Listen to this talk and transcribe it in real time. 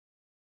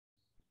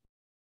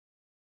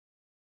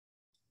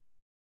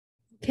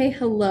Okay,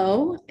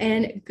 hello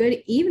and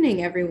good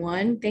evening,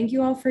 everyone. Thank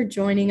you all for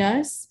joining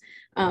us.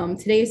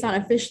 Today is not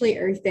officially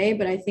Earth Day,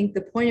 but I think the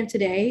point of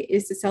today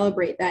is to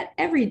celebrate that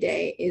every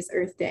day is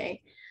Earth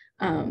Day.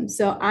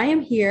 So I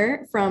am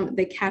here from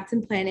the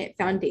Captain Planet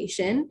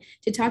Foundation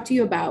to talk to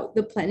you about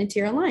the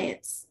Planeteer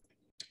Alliance.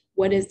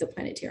 What is the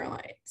Planeteer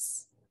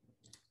Alliance?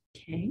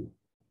 Okay.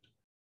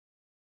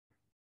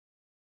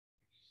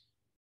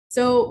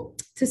 So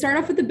to start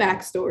off with the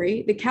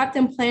backstory, the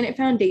Captain Planet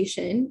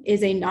Foundation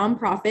is a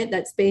nonprofit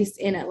that's based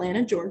in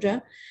Atlanta,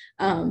 Georgia.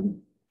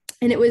 And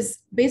it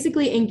was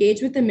basically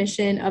engaged with the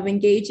mission of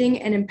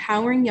engaging and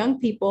empowering young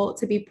people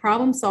to be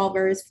problem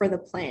solvers for the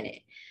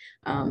planet.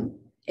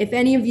 If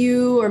any of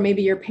you or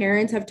maybe your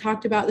parents have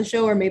talked about the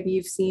show, or maybe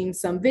you've seen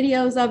some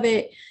videos of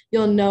it,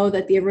 you'll know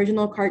that the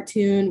original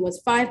cartoon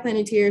was 5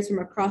 Planeteers from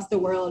across the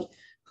world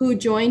who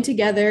joined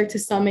together to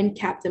summon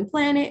Captain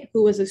Planet,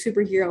 who was a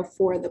superhero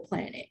for the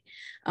planet.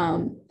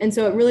 And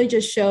so it really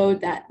just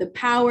showed that the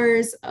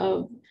powers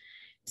of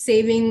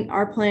saving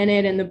our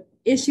planet and the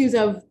issues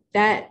of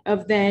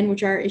then,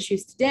 which are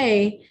issues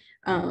today,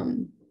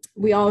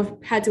 we all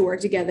had to work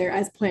together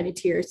as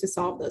Planeteers to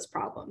solve those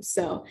problems.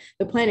 So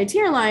the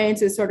Planeteer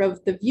Alliance is sort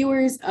of the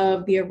viewers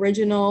of the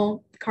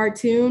original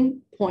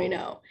cartoon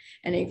 0.0,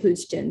 and it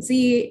includes Gen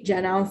Z,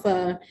 Gen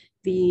Alpha,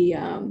 the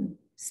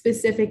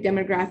specific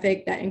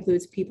demographic that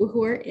includes people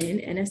who are in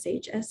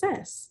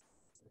NSHSS.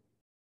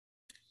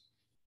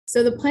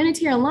 So the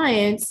Planeteer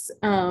Alliance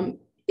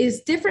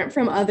is different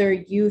from other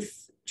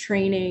youth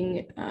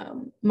training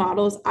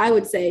models, I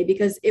would say,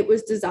 because it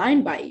was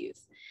designed by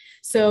youth.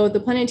 So the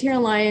Planeteer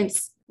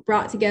Alliance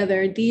brought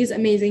together these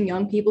amazing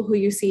young people who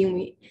you see,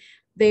 and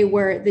they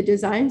were the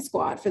design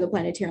squad for the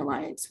Planeteer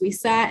Alliance. We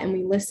sat and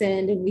we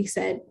listened and we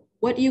said,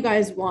 what do you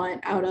guys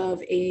want out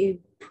of a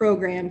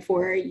program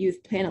for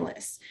youth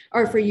panelists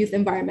or for youth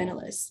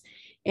environmentalists?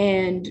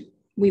 And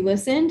we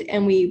listened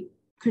and we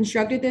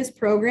constructed this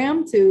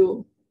program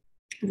to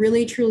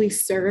really truly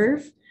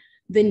serve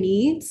the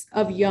needs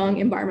of young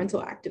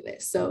environmental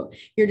activists. So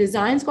your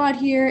design squad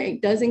here,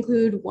 it does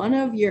include one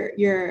of your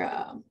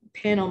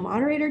panel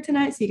moderator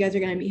tonight. So you guys are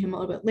going to meet him a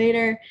little bit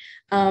later.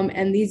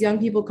 And these young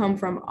people come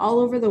from all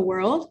over the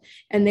world,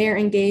 and they are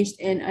engaged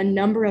in a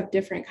number of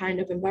different kind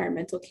of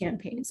environmental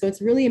campaigns. So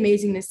it's really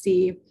amazing to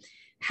see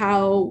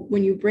how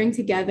when you bring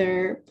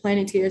together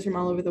Planeteers from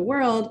all over the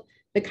world,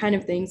 the kind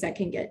of things that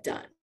can get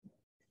done.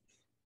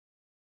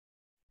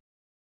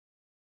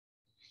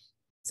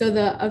 So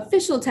the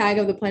official tag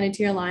of the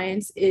Planeteer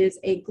Alliance is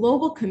a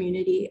global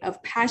community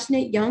of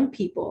passionate young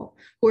people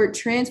who are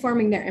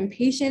transforming their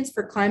impatience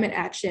for climate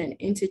action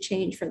into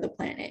change for the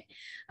planet.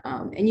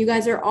 And you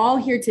guys are all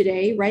here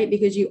today, right?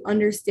 Because you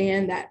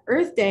understand that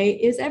Earth Day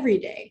is every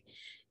day.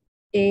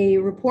 A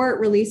report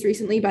released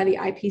recently by the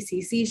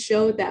IPCC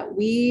showed that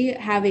we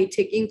have a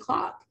ticking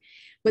clock.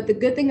 But the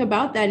good thing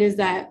about that is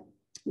that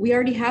we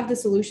already have the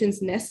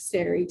solutions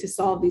necessary to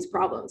solve these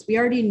problems. We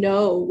already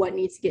know what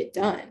needs to get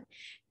done.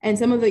 And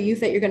some of the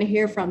youth that you're going to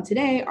hear from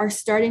today are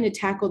starting to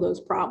tackle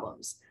those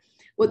problems.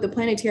 What the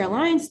Planeteer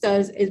Alliance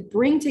does is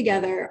bring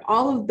together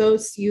all of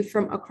those youth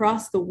from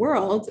across the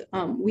world.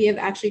 We have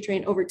actually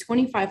trained over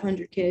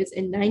 2,500 kids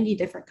in 90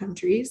 different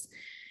countries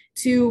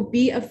to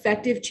be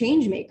effective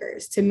change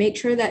makers, to make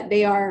sure that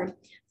they are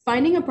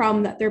finding a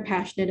problem that they're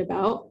passionate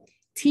about,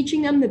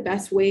 teaching them the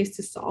best ways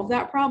to solve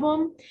that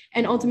problem,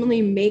 and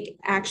ultimately make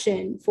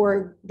action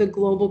for the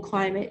global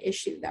climate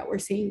issue that we're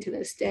seeing to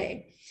this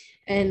day.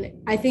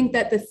 And I think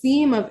that the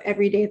theme of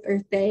Everyday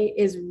Earth Day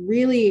is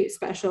really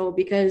special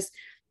because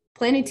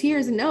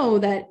Planeteers know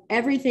that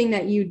everything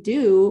that you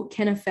do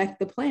can affect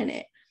the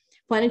planet.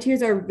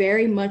 Planeteers are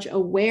very much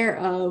aware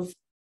of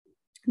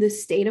the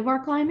state of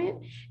our climate,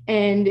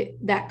 and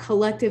that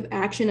collective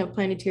action of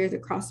Planeteers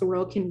across the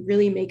world can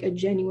really make a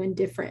genuine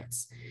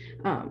difference.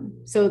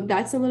 So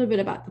that's a little bit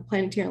about the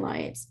Planeteer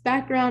Alliance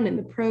background and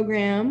the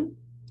program.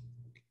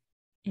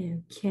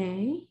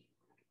 Okay.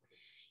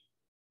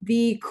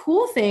 The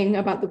cool thing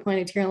about the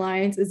Planeteer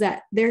Alliance is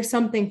that there's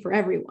something for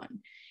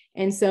everyone.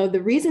 And so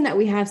the reason that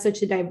we have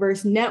such a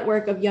diverse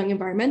network of young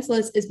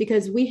environmentalists is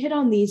because we hit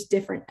on these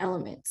different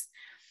elements.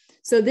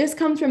 So this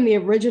comes from the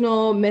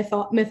original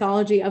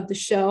mythology of the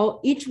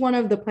show. Each one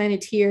of the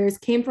Planeteers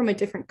came from a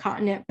different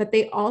continent, but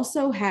they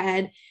also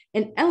had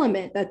an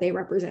element that they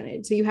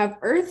represented. So you have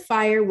earth,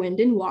 fire, wind,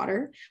 and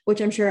water,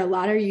 which I'm sure a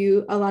lot of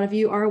you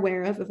are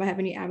aware of. If I have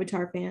any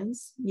Avatar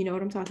fans, you know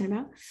what I'm talking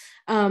about.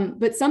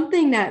 But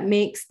something that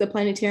makes the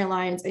Planeteer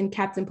Alliance and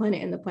Captain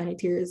Planet and the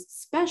Planeteers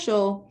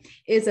special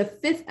is a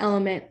fifth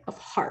element of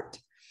heart.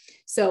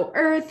 So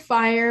earth,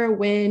 fire,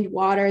 wind,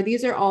 water,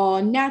 these are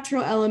all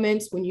natural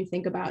elements. When you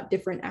think about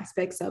different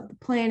aspects of the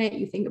planet,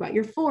 you think about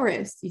your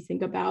forests, you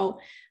think about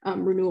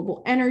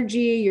renewable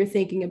energy, you're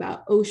thinking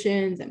about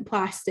oceans and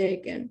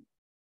plastic and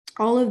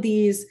all of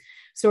these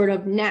sort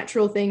of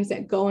natural things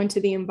that go into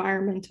the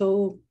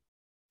environmental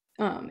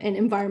and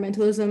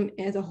environmentalism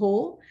as a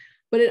whole.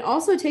 But it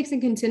also takes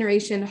in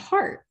consideration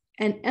heart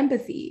and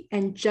empathy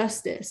and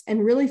justice,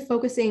 and really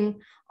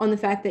focusing on the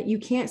fact that you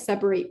can't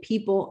separate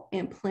people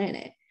and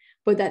planet.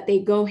 but that they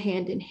go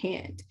hand in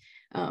hand.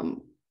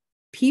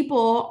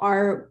 People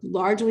are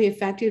largely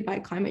affected by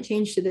climate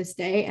change to this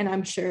day, and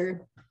I'm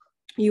sure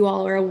you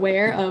all are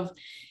aware of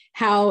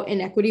how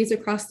inequities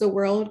across the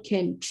world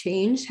can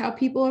change how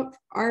people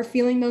are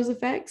feeling those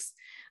effects.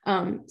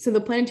 So the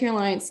Planeteer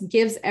Alliance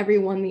gives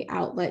everyone the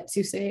outlet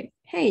to say,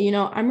 hey, you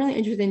know, I'm really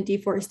interested in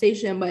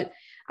deforestation, but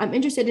I'm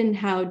interested in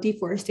how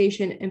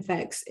deforestation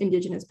affects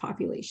Indigenous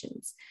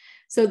populations.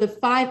 So the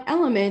 5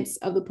 elements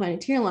of the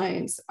Planeteer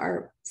Alliance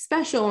are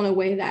special in a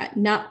way that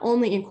not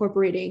only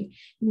incorporating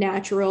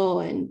natural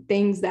and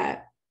things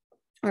that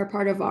are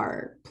part of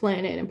our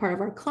planet and part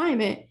of our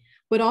climate,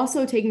 but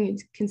also taking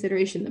into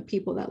consideration the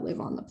people that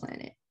live on the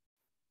planet.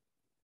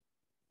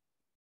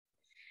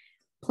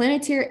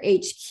 Planeteer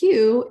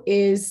HQ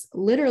is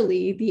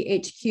literally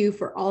the HQ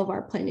for all of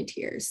our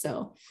Planeteers.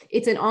 So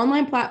it's an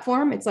online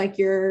platform. It's like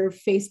your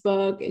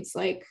Facebook. It's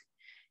like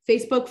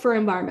Facebook for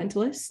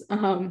environmentalists.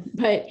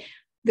 But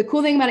the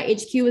cool thing about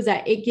HQ is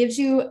that it gives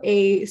you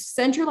a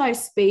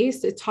centralized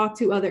space to talk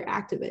to other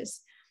activists.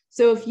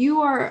 So if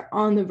you are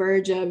on the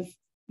verge of,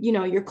 you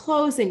know, you're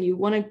close and you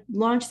want to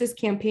launch this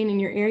campaign in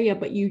your area,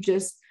 but you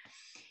just,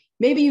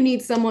 maybe you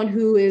need someone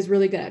who is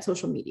really good at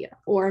social media,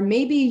 or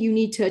maybe you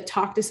need to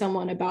talk to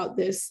someone about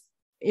this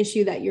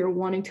issue that you're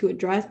wanting to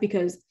address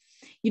because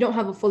you don't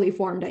have a fully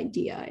formed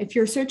idea. If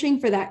you're searching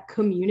for that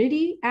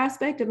community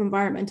aspect of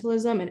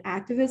environmentalism and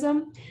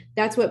activism,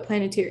 that's what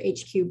Planeteer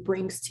HQ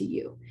brings to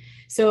you.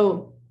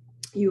 So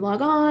you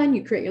log on,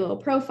 you create your little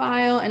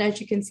profile, and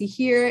as you can see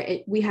here,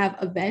 we have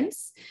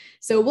events.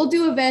 So we'll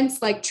do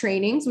events like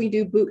trainings. We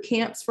do boot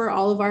camps for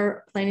all of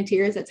our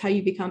Planeteers. That's how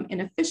you become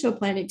an official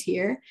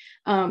Planeteer.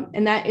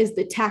 And that is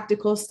the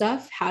tactical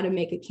stuff, how to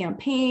make a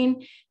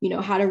campaign, you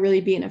know, how to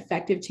really be an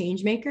effective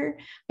change maker.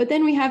 But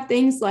then we have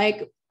things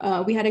like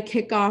we had a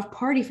kickoff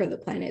party for the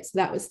planet. So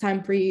that was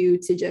time for you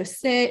to just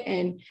sit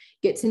and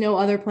get to know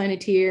other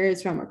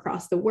Planeteers from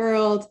across the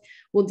world.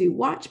 We'll do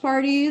watch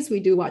parties.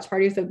 We do watch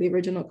parties of the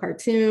original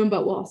cartoon,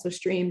 but we'll also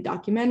stream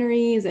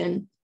documentaries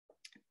and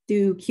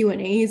do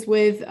Q&As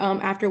with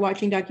after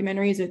watching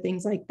documentaries or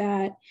things like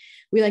that.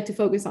 We like to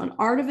focus on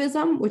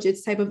artivism, which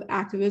is a type of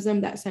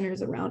activism that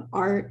centers around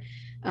art.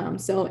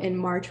 So in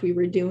March, we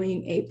were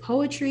doing a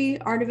poetry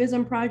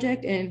artivism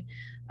project, and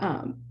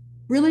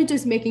really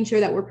just making sure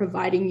that we're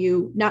providing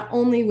you not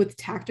only with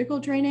tactical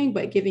training,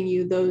 but giving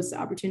you those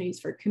opportunities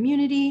for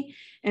community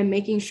and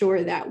making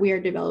sure that we are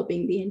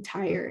developing the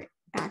entire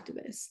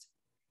activist.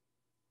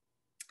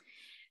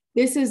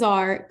 This is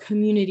our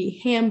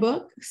community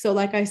handbook. So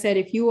like I said,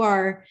 if you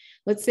are,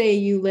 let's say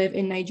you live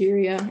in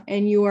Nigeria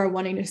and you are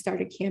wanting to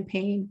start a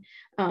campaign,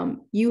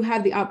 you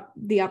have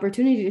the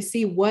opportunity to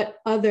see what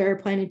other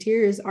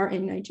Planeteers are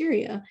in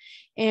Nigeria.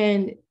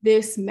 And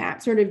this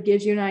map sort of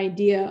gives you an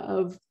idea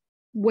of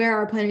where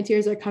our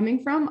Planeteers are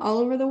coming from all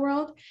over the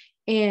world.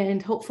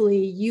 And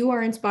hopefully you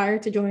are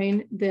inspired to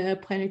join the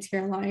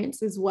Planeteer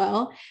Alliance as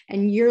well.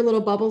 And your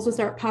little bubbles will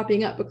start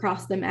popping up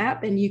across the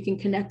map, and you can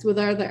connect with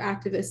other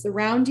activists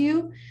around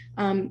you.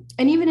 And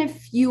even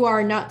if you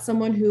are not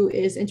someone who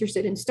is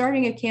interested in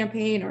starting a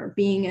campaign or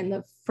being in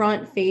the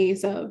front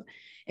phase of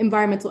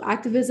environmental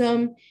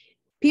activism,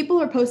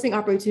 people are posting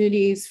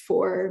opportunities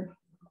for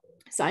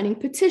signing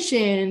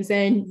petitions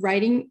and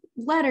writing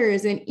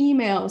letters and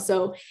emails.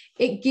 So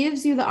it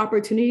gives you the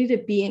opportunity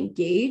to be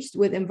engaged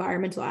with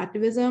environmental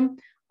activism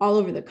all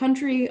over the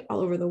country,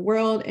 all over the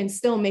world, and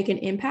still make an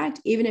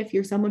impact, even if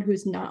you're someone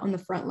who's not on the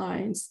front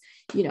lines,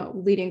 you know,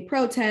 leading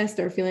protests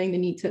or feeling the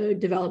need to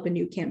develop a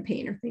new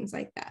campaign or things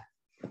like that.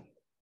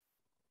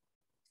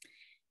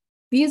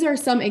 These are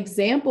some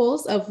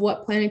examples of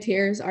what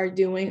Planeteers are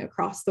doing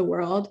across the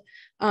world.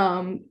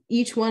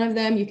 Each one of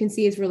them you can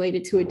see is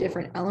related to a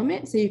different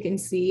element. So you can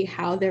see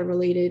how they're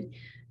related,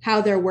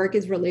 how their work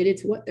is related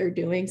to what they're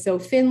doing. So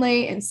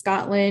Finlay in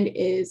Scotland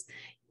is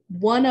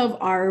one of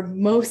our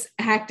most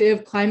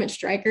active climate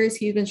strikers.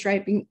 He's been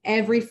striking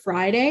every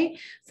Friday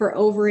for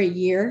over a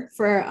year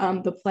for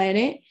the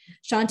planet.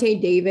 Shantae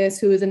Davis,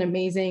 who is an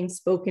amazing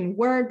spoken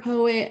word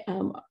poet,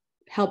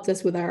 helped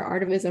us with our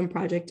artivism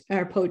project,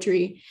 our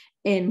poetry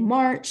in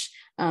March,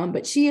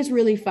 but she is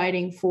really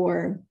fighting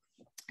for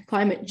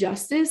climate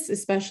justice,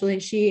 especially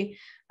she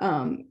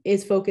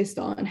is focused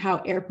on how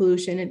air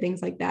pollution and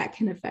things like that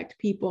can affect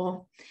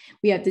people.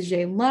 We have the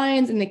Jay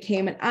Lyons in the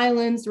Cayman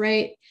Islands,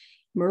 right?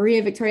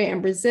 Maria Victoria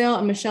in Brazil,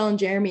 and Michelle and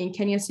Jeremy in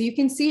Kenya. So you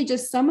can see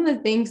just some of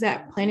the things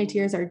that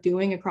Planeteers are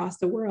doing across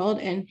the world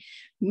and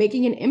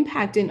making an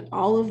impact in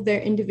all of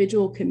their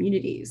individual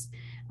communities.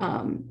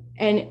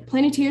 And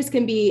Planeteers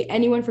can be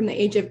anyone from the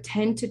age of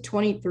 10 to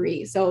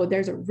 23. So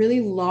there's a really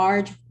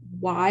large,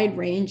 wide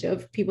range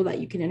of people that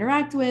you can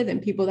interact with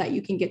and people that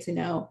you can get to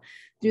know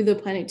through the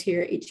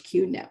Planeteer HQ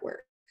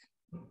network.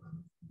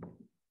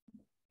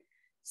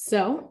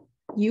 So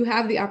you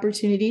have the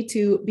opportunity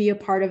to be a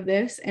part of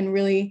this and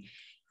really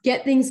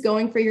get things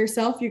going for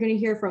yourself. You're going to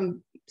hear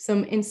from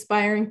some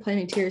inspiring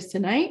Planeteers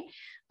tonight.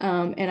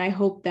 And I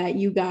hope that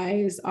you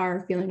guys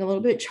are feeling a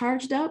little bit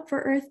charged up for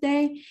Earth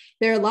Day.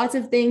 There are lots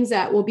of things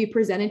that will be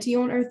presented to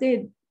you on Earth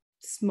Day.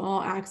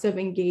 small acts of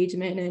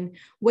engagement and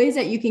ways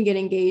that you can get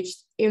engaged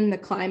in the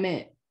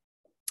climate,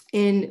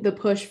 in the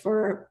push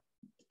for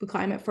the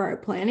climate for our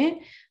planet.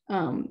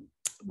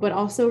 But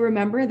also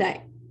remember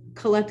that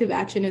collective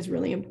action is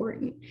really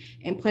important,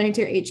 and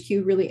Planeteer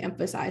HQ really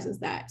emphasizes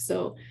that.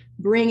 So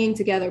bringing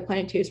together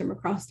Planeteers from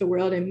across the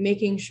world and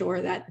making sure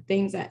that the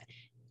things that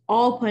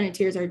all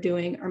Planeteers are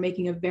doing are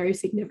making a very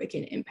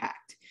significant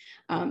impact.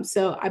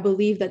 So I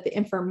believe that the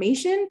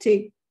information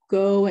to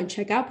go and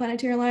check out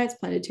Planeteer Alliance,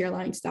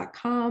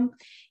 planeteeralliance.com,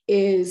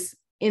 is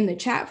in the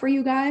chat for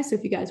you guys. So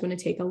if you guys want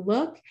to take a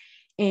look,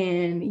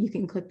 and you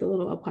can click the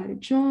little apply to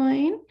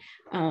join,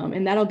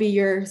 and that'll be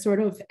your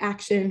sort of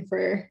action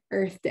for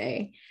Earth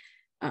Day.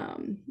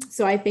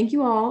 So I thank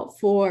you all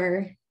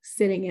for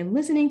sitting and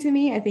listening to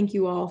me. I thank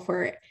you all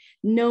for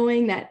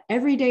knowing that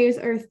every day is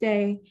Earth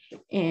Day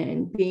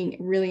and being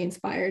really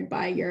inspired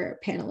by your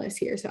panelists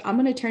here. So I'm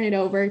going to turn it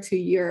over to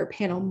your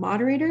panel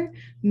moderator,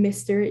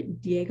 Mr.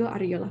 Diego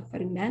Arriola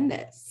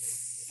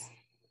Fernandez.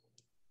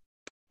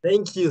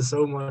 Thank you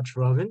so much,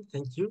 Robin.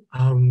 Thank you.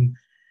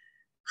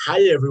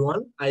 Hi,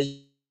 everyone.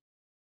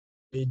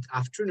 Good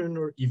afternoon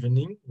or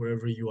evening,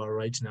 wherever you are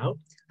right now.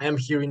 I am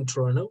here in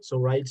Toronto, so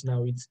right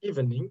now it's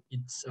evening.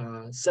 It's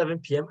 7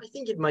 p.m. I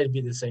think it might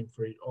be the same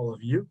for all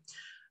of you.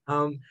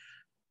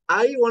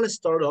 I want to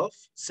start off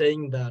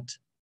saying that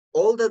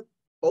all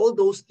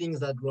those things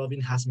that Robin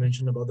has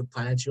mentioned about the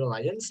Planeteer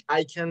Alliance,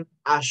 I can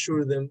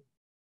assure them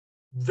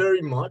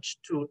very much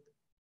to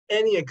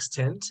any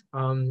extent.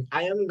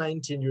 I am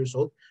 19 years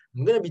old.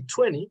 I'm going to be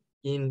 20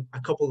 in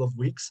a couple of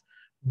weeks.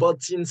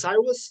 But since I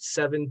was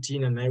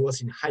 17 and I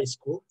was in high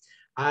school,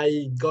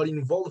 I got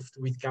involved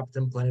with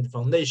Captain Planet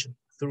Foundation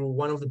through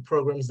one of the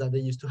programs that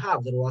they used to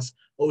have. That was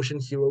Ocean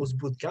Heroes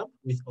Bootcamp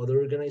with other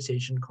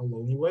organization called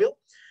Lonely Whale.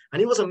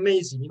 And it was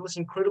amazing. It was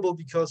incredible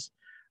because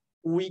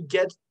we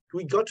got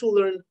to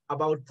learn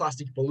about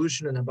plastic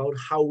pollution and about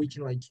how we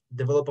can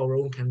develop our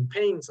own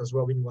campaigns, as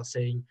Robin was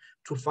saying,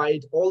 to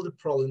fight all the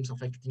problems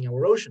affecting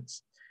our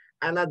oceans.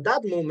 And at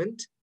that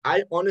moment,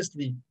 I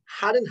honestly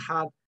hadn't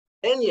had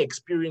any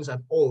experience at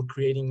all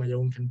creating my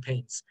own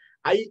campaigns.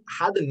 I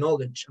had the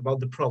knowledge about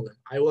the problem.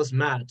 I was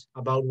mad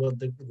about what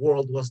the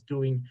world was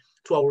doing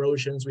to our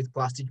oceans with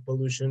plastic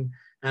pollution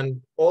and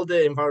all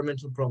the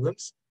environmental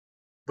problems.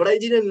 But I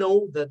didn't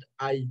know that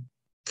I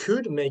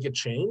could make a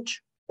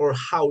change, or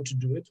how to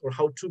do it, or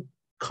how to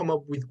come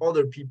up with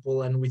other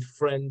people and with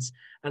friends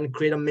and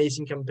create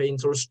amazing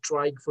campaigns or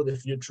strike for the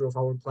future of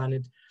our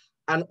planet.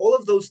 And all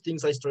of those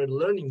things, I started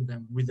learning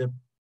them with the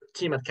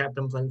team at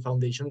Captain Planet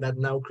Foundation that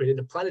now created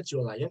the Planeteer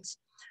Alliance,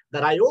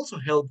 that I also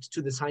helped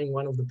to design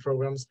one of the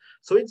programs.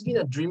 So it's been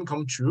a dream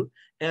come true.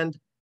 And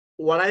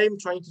what I am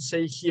trying to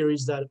say here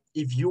is that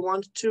if you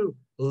want to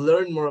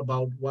learn more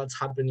about what's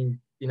happening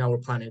in our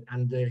planet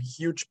and the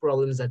huge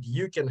problems that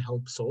you can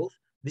help solve,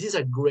 this is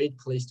a great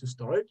place to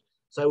start.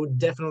 So I would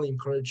definitely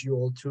encourage you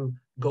all to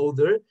go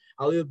there.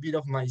 A little bit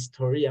of my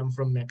story. I'm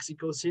from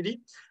Mexico City.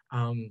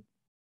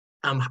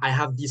 I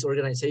have this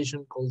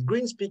organization called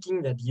Green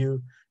Speaking that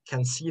you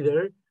can see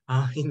there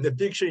in the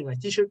picture in my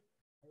t-shirt.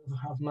 I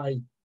also have my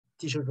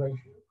t-shirt right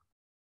here.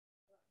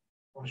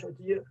 I'll show it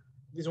to you,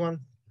 this one.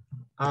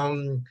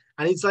 And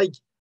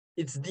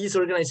it's this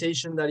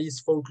organization that is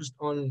focused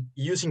on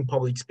using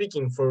public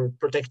speaking for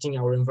protecting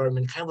our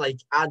environment, kind of like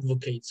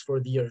advocates for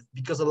the earth,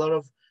 because a lot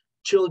of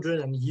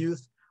children and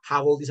youth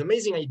have all these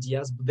amazing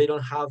ideas, but they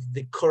don't have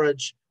the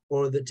courage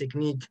or the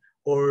technique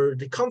or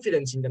the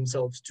confidence in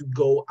themselves to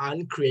go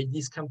and create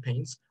these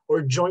campaigns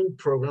or join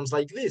programs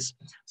like this.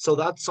 So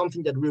that's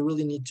something that we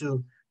really need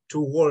to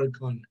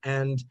work on.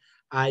 And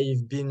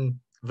I've been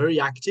very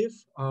active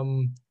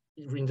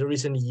in the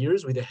recent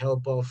years with the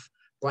help of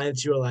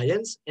Planeteer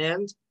Alliance,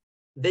 and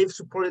they've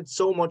supported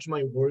so much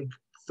my work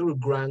through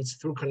grants,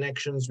 through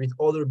connections with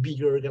other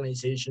bigger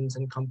organizations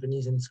and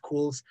companies and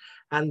schools.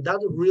 And that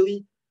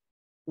really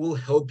will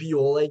help you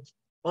all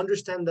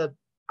understand that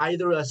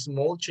either a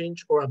small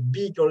change or a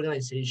big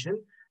organization,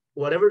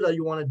 whatever that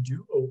you want to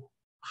do or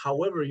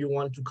however you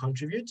want to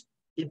contribute,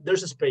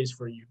 there's a space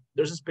for you.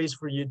 There's a space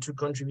for you to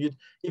contribute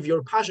if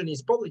your passion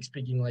is public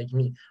speaking like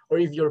me, or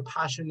if your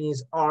passion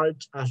is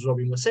art, as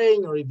Robin was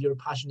saying, or if your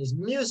passion is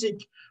music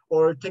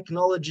or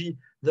technology.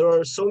 There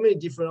are so many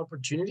different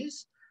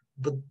opportunities,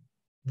 but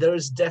there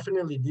is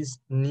definitely this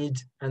need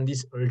and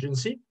this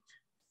urgency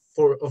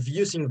of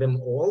using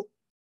them all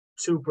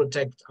to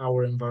protect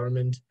our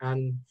environment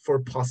and for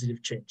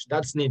positive change.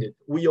 That's needed.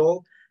 We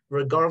all,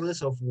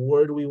 regardless of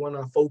where we want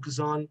to focus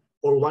on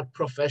or what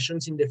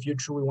professions in the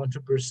future we want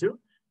to pursue,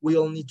 we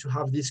all need to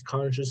have this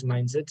conscious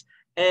mindset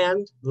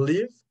and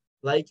live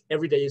like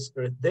every day is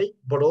Earth Day,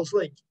 but also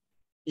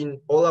in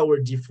all our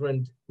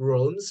different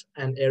realms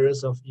and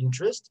areas of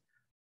interest.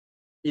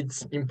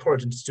 It's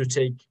important to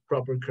take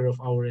proper care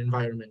of our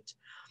environment.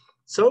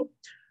 So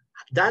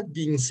that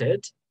being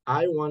said,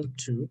 I want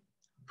to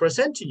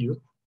present to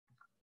you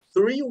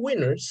 3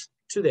 winners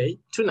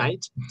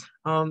tonight,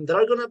 that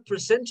are gonna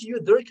present to you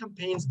their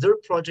campaigns, their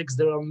projects,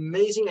 their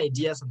amazing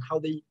ideas, and how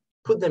they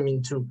put them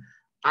into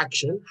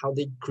action, how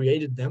they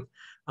created them.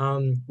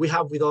 We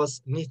have with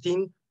us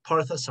Nitin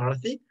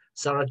Parthasarathi,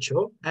 Sarah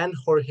Cho, and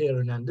Jorge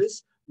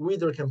Hernandez with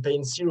their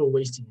campaign Zero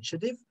Waste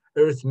Initiative,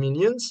 Earth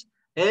Minions,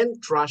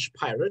 and Trash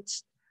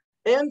Pirates.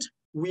 And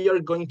we are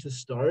going to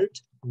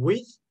start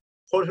with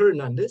Jorge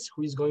Hernandez,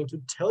 who is going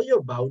to tell you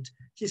about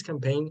his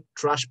campaign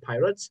Trash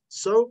Pirates.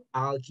 So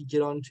I'll kick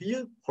it on to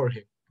you,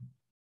 Jorge.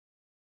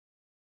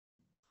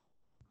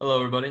 Hello,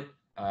 everybody.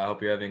 I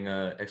hope you're having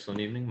an excellent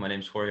evening. My name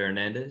is Jorge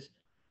Hernandez.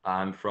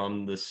 I'm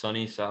from the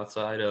sunny south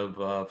side of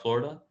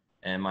Florida,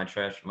 and my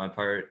project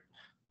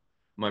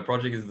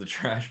is the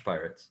Trash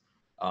Pirates.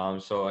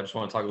 So I just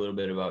want to talk a little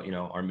bit about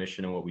our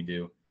mission and what we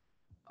do.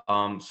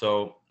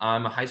 So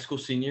I'm a high school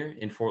senior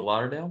in Fort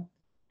Lauderdale,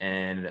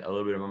 and a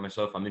little bit about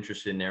myself. I'm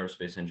interested in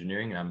aerospace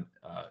engineering, and I'm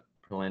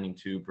planning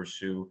to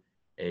pursue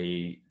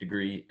a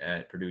degree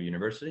at Purdue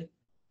University.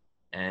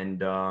 And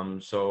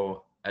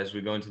so as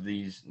we go into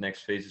these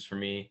next phases for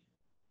me,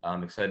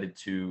 I'm excited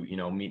to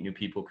meet new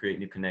people, create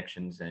new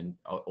connections, and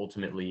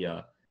ultimately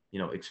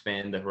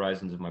expand the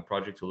horizons of my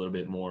project to a little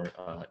bit more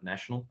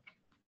national.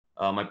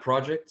 My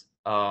project,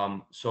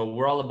 so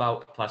we're all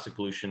about plastic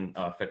pollution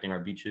affecting our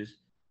beaches.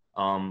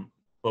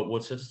 But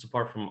what sets us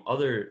apart from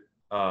other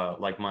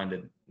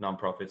like-minded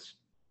nonprofits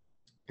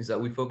is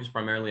that we focus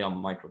primarily on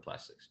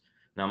microplastics.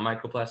 Now,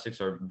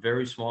 microplastics are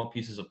very small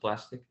pieces of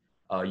plastic,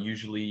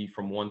 usually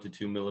from 1 to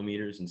 2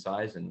 millimeters in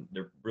size, and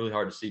they're really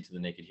hard to see to the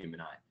naked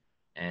human eye.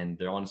 And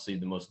they're honestly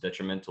the most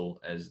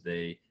detrimental as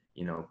they,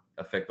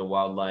 affect the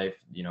wildlife.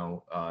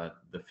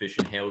 The fish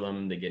inhale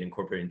them, they get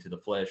incorporated into the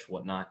flesh,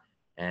 whatnot,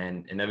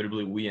 and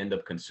inevitably we end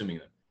up consuming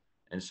them.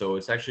 And so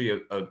it's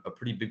actually a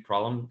pretty big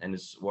problem, and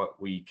it's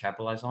what we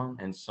capitalize on,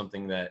 and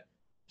something that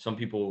some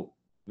people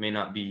may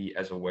not be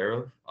as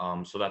aware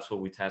of. So that's what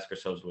we task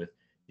ourselves with,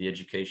 the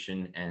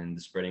education and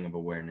the spreading of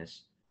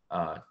awareness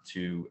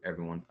to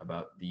everyone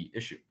about the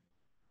issue.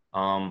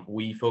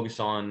 We focus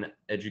on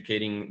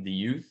educating the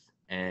youth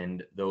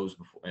and those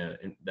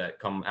that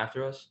come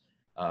after us.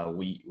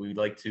 We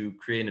like to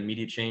create an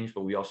immediate change,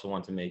 but we also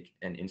want to make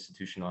an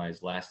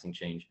institutionalized, lasting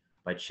change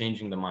by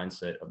changing the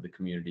mindset of the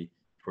community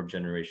for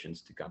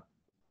generations to come.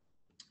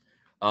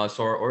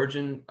 So our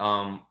origin,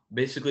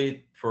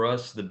 basically for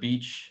us, the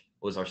beach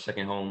was our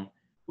second home.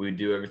 We would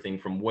do everything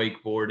from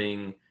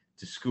wakeboarding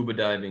to scuba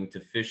diving to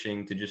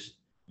fishing to just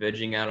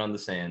vegging out on the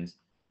sands.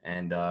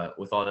 And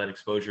with all that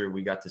exposure,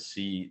 we got to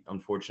see,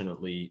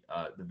 unfortunately,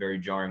 the very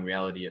jarring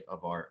reality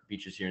of our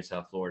beaches here in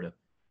South Florida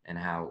and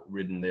how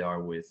ridden they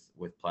are with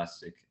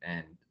plastic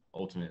and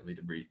ultimately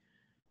debris.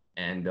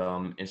 And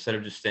instead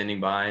of just standing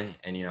by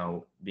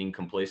and being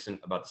complacent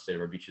about the state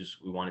of our beaches,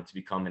 we wanted to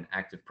become an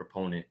active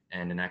proponent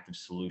and an active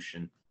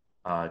solution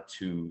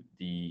to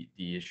the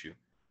issue.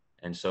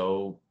 And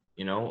so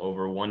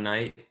over one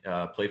night,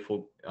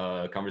 playful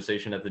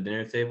conversation at the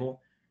dinner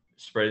table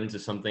spread into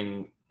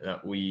something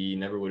that we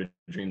never would have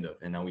dreamed of,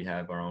 and now we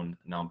have our own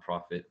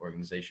nonprofit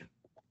organization.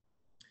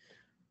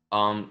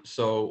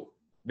 So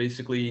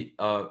basically,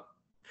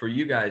 for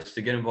you guys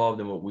to get involved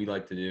in what we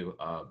like to do,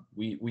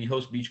 we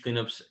host beach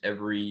cleanups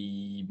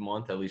every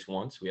month, at least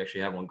once. We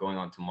actually have one going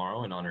on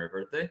tomorrow in honor of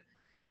Earth Day.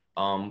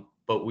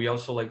 But we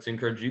also like to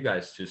encourage you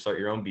guys to start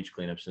your own beach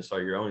cleanups and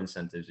start your own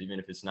incentives, even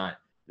if it's not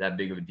that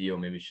big of a deal.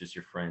 Maybe it's just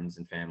your friends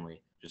and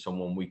family, just on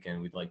one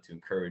weekend. We'd like to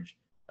encourage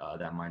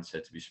that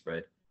mindset to be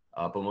spread.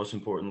 But most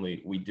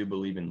importantly, we do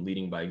believe in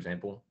leading by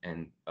example,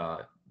 and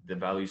the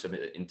values of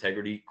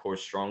integrity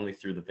course strongly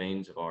through the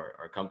veins of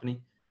our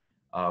company.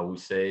 We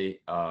say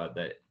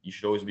that you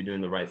should always be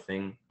doing the right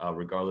thing,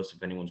 regardless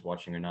if anyone's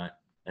watching or not.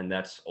 And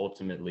that's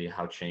ultimately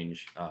how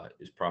change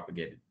is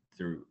propagated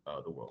through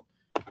the world.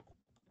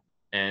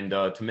 And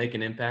to make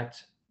an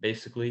impact,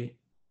 basically,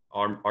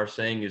 our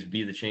saying is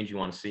be the change you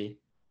want to see.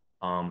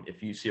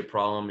 If you see a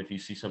problem, if you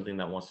see something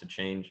that wants to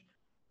change,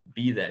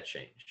 be that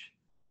change.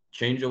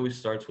 Change always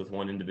starts with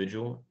one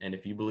individual. And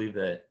if you believe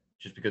that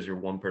just because you're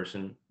one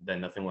person, then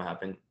nothing will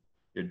happen,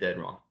 you're dead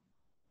wrong.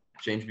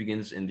 Change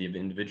begins in the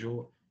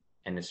individual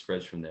and it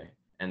spreads from there.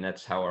 And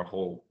that's how our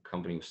whole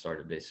company was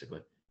started,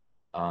 basically.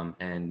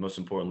 And most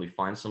importantly,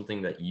 find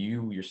something that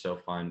you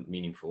yourself find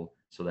meaningful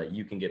so that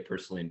you can get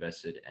personally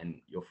invested,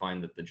 and you'll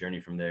find that the journey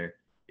from there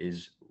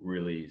is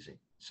really easy.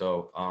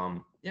 So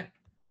yeah,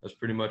 that's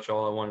pretty much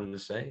all I wanted to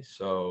say.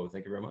 So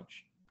thank you very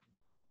much.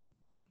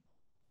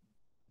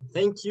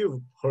 Thank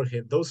you,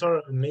 Jorge. Those are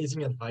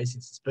amazing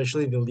advices,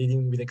 especially the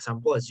leading with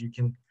example, as you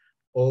can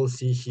all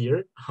see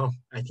here.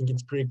 I think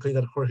it's pretty clear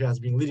that Jorge has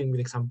been leading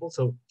with example.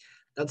 So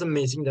that's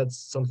amazing. That's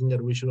something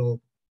that we should all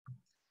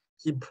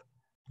keep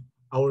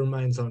our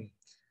minds on.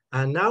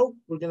 And now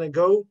we're going to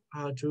go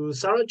to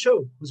Sarah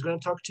Cho, who's going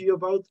to talk to you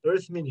about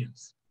Earth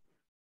Minions.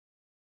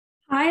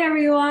 Hi,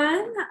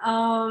 everyone.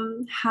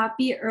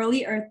 Happy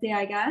early Earth Day,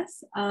 I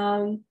guess.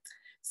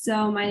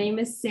 So my name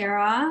is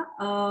Sarah.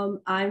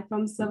 I'm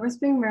from Silver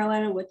Spring,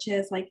 Maryland, which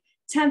is like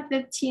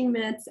 10-15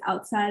 minutes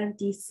outside of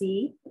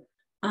DC.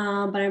 But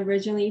I'm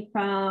originally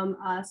from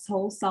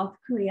Seoul, South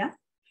Korea.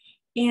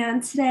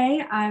 And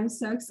today I'm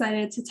so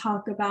excited to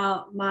talk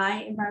about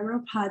my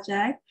environmental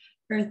project,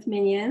 Earth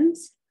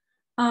Minions.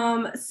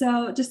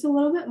 So just a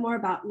little bit more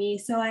about me.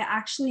 So I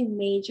actually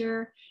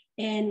major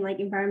in like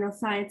environmental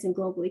science and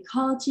global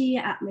ecology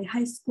at my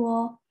high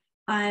school.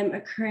 I'm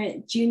a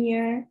current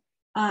junior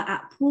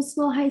at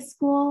Poolsville High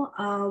School,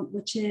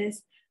 which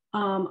is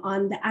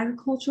on the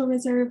agricultural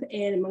reserve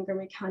in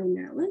Montgomery County,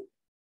 Maryland.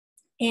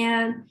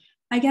 And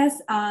I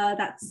guess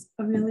that's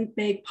a really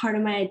big part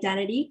of my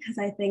identity because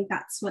I think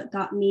that's what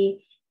got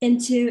me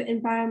into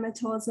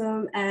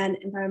environmentalism and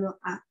environmental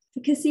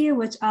advocacy,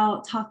 which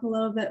I'll talk a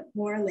little bit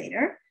more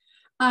later.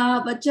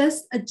 But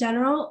just a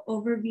general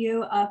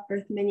overview of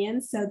Earth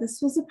Minions. So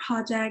this was a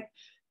project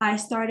I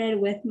started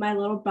with my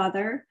little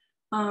brother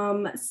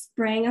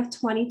spring of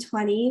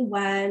 2020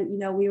 when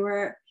we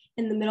were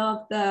in the middle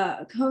of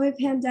the COVID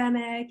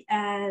pandemic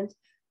and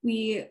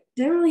we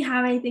didn't really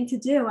have anything to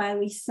do. And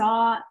we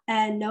saw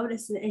and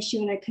noticed an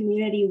issue in our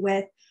community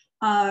with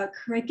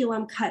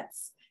curriculum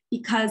cuts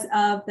because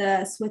of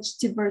the switch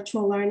to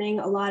virtual learning.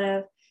 A lot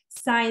of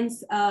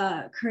science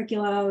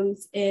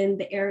curriculums in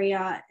the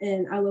area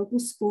in our local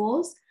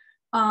schools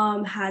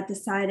had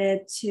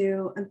decided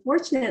to,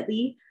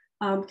 unfortunately,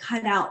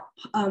 cut out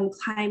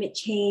climate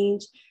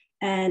change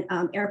and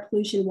air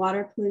pollution,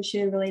 water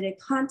pollution related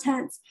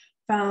contents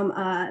from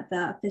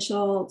the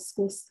official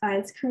school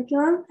science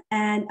curriculum.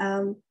 And,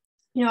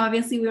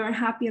 obviously we weren't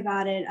happy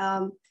about it.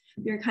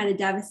 We were kind of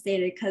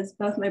devastated because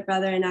both my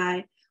brother and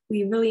I,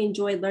 we really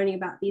enjoyed learning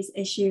about these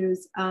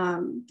issues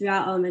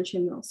throughout elementary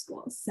and middle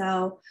school.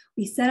 So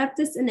we set up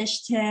this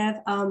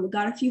initiative, we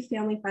got a few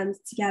family friends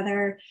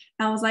together.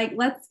 And I was like,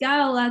 let's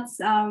go, let's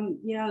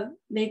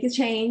make a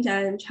change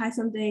and try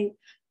something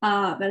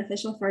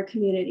beneficial for our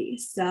community.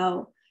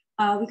 So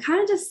we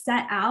kind of just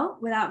set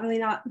out without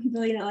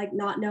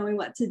not knowing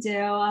what to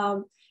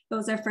do. It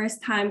was our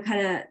first time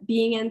kind of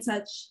being in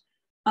such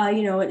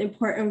an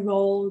important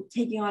role,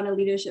 taking on a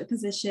leadership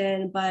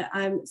position, but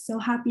I'm so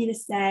happy to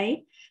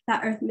say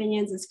that Earth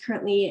Minions is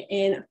currently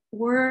in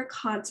 4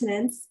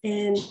 continents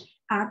in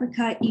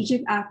Africa,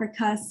 Egypt,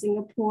 Africa,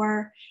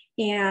 Singapore,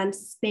 and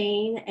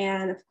Spain,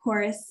 and of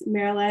course,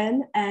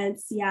 Maryland and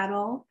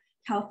Seattle,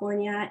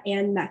 California,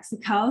 and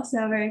Mexico.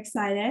 So very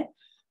excited.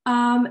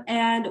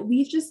 And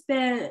we've just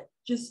been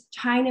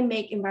trying to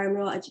make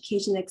environmental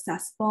education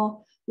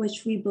accessible,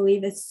 which we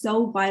believe is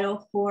so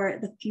vital for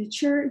the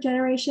future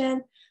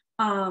generation,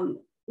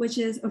 which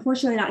is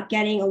unfortunately not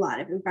getting a lot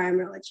of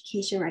environmental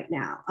education right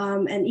now.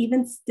 And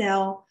even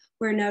still,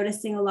 we're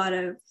noticing a lot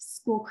of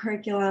school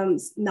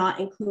curriculums not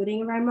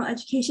including environmental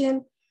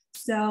education.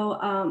 So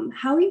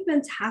how we've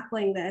been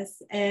tackling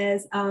this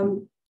is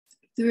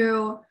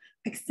through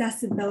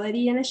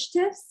accessibility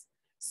initiatives.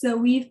 So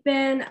we've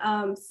been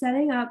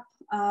setting up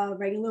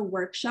regular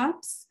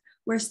workshops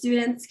where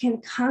students can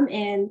come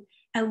in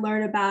and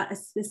learn about a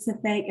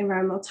specific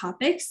environmental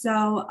topic.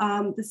 So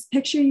this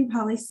picture you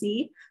probably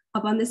see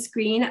up on the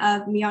screen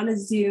of me on a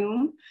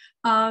Zoom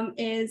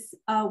is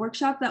a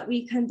workshop that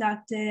we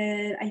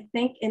conducted, I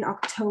think in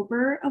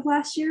October of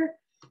last year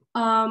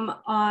on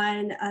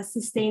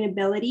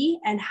sustainability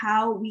and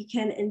how we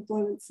can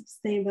influence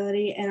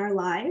sustainability in our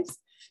lives.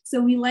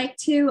 So we like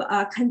to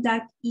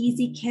conduct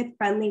easy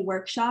kid-friendly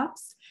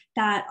workshops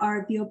that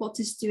are viewable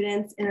to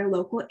students in our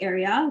local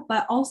area,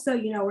 but also,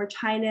 we're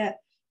trying to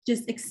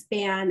just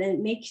expand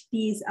and make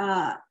these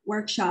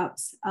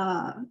workshops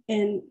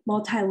in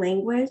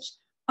multi-language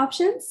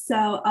options.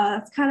 So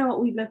that's kind of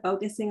what we've been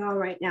focusing on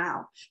right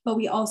now. But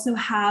we also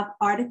have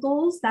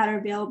articles that are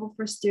available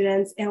for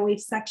students and we've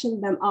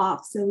sectioned them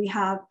off. So we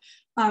have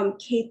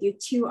K through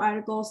 2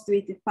 articles,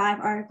 3 through 5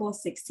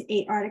 articles, 6 to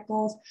 8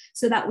 articles,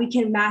 so that we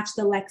can match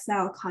the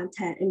Lexile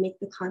content and make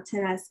the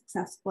content as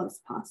accessible as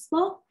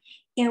possible.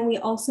 And we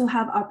also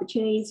have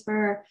opportunities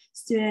for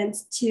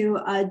students to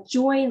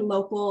join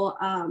local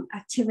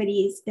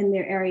activities in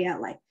their area,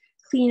 like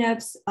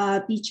cleanups,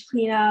 beach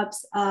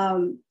cleanups,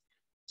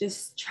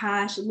 just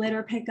trash,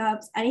 litter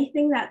pickups,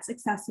 anything that's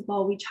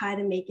accessible, we try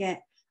to make it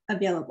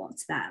available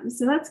to them.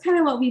 So that's kind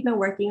of what we've been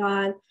working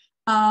on.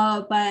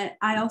 But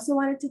I also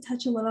wanted to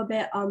touch a little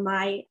bit on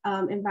my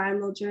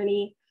environmental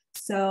journey.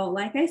 So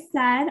like I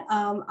said,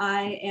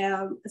 I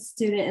am a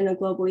student in the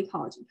global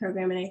ecology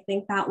program, and I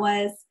think that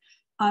was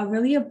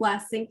really a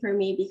blessing for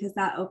me because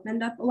that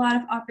opened up a lot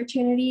of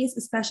opportunities,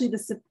 especially the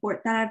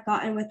support that I've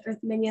gotten with Earth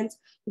Minions.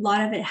 A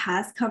lot of it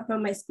has come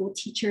from my school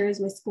teachers,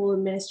 my school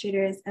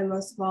administrators, and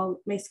most of all,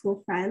 my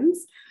school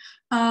friends.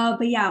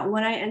 But yeah,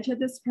 when I entered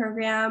this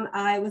program,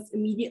 I was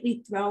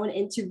immediately thrown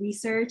into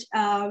research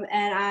and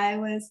I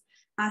was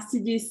asked to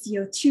do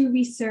CO2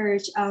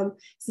 research,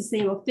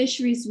 sustainable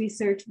fisheries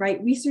research,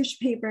 write research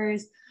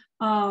papers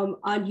on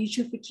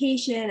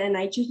eutrophication and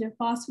nitrogen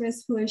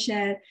phosphorus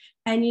pollution.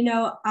 And,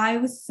 I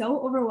was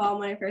so overwhelmed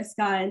when I first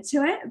got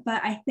into it,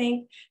 but I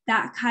think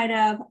that kind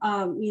of,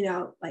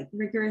 like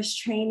rigorous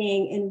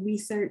training in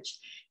research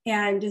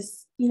and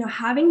just,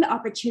 having the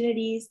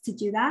opportunities to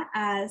do that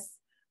as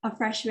a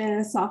freshman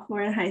and a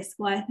sophomore in high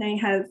school, I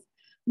think has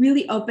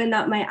really opened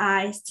up my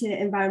eyes to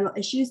environmental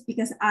issues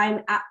because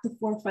I'm at the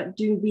forefront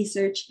doing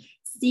research,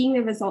 seeing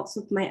the results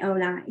with my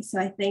own eyes. So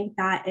I think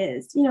that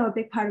is, a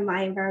big part of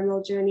my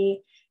environmental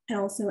journey. and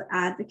also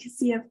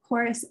advocacy, of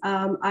course.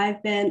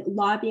 I've been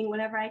lobbying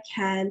whenever I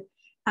can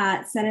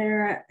at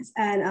Senator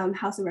and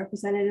House of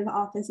Representative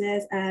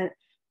offices and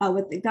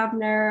with the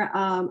governor.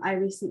 I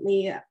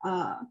recently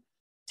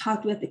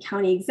talked with the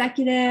county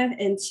executive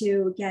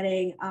into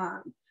getting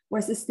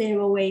more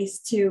sustainable ways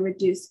to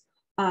reduce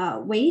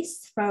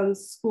waste from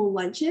school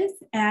lunches.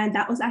 And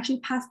that was actually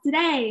passed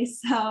today.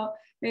 So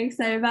very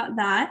excited about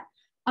that.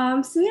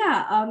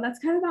 That's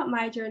kind of about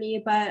my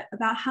journey, but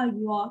about how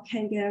you all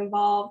can get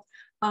involved.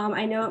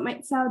 I know it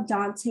might sound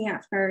daunting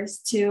at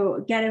first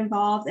to get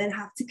involved and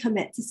have to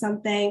commit to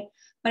something,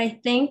 but I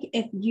think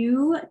if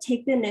you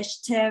take the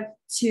initiative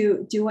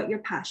to do what you're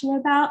passionate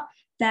about,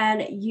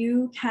 then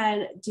you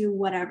can do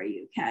whatever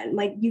you can.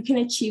 Like you can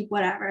achieve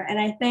whatever. And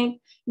I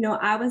think,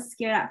 I was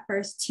scared at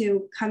first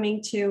to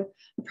coming to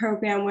a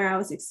program where I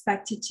was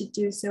expected to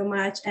do so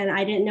much and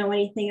I didn't know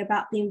anything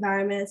about the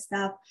environment and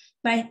stuff.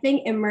 But I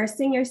think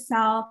immersing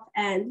yourself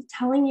and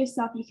telling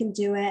yourself you can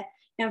do it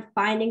and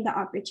finding the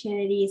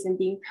opportunities and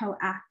being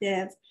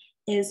proactive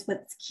is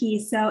what's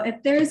key. So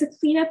if there's a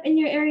cleanup in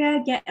your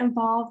area, get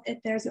involved. If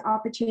there's an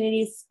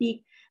opportunity to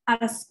speak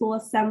at a school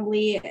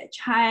assembly,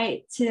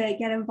 try to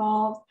get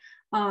involved.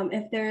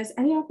 If there's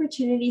any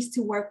opportunities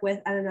to work with,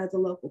 I don't know, the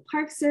local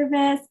park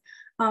service,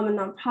 a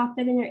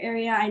nonprofit in your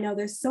area. I know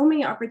there's so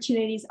many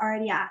opportunities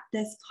already at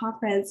this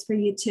conference for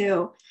you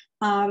to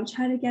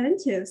try to get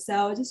into.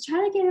 So just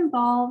try to get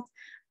involved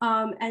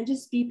and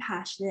just be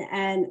passionate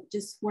and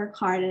just work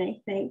hard. And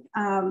I think,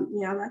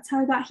 that's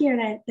how I got here.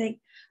 And I think,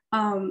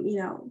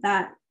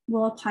 that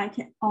will apply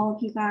to all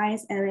of you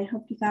guys. And I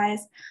hope you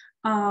guys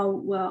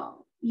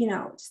will,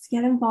 just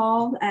get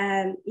involved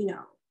and,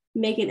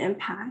 make an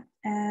impact.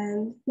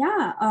 And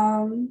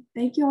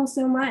thank you all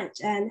so much.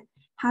 And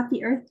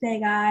happy Earth Day,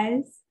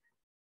 guys.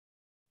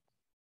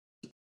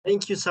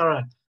 Thank you,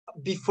 Sarah.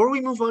 Before we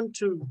move on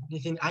to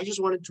anything, I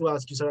just wanted to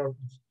ask you, Sarah,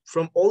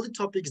 from all the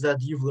topics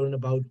that you've learned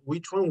about,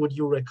 which one would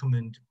you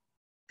recommend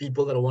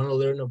people that want to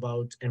learn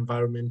about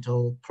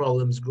environmental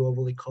problems,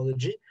 global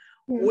ecology?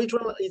 Which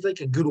one is like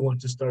a good one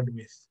to start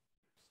with?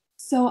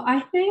 So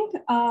I think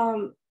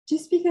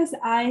just because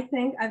I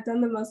think I've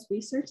done the most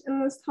research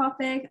in this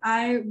topic,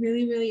 I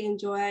really, really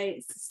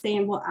enjoy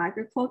sustainable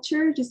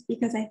agriculture just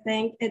because I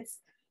think it's,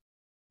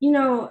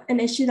 an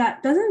issue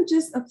that doesn't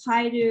just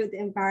apply to the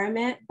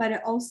environment, but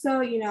it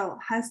also,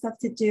 has stuff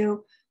to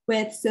do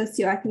with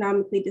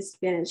socioeconomically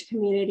disadvantaged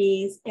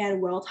communities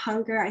and world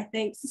hunger. I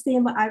think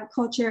sustainable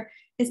agriculture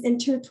is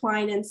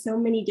intertwined in so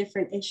many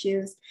different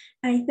issues.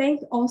 And I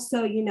think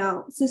also,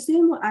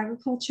 sustainable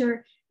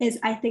agriculture is,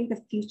 I think,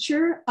 the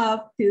future of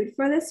food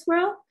for this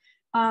world.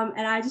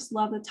 And I just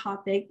love the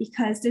topic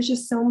because there's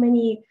just so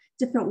many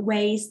different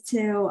ways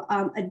to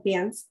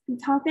advance the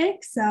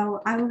topic.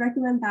 So I would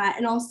recommend that.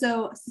 And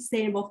also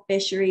sustainable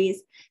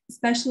fisheries,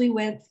 especially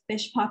with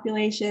fish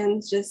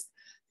populations just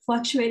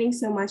fluctuating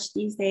so much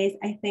these days.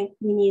 I think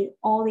we need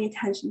all the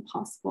attention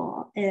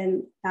possible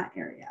in that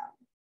area.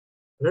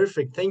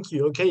 Perfect, thank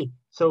you. Okay,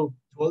 so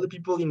to all the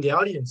people in the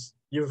audience,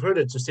 you've heard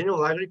it,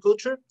 sustainable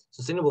agriculture,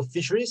 sustainable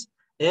fisheries,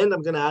 and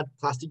I'm gonna add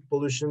plastic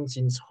pollution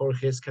since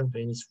Jorge's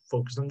campaign is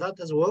focused on that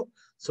as well.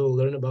 So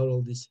learn about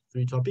all these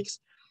three topics.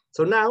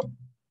 So now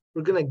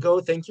we're gonna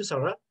go, thank you,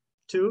 Sarah,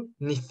 to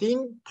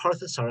Nithin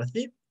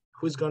Parthasarathi,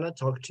 who's gonna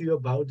talk to you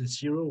about the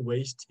Zero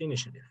Waste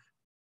Initiative.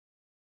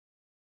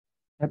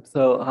 Yep.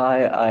 So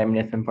hi, I'm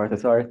Nithin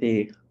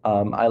Parthasarathi.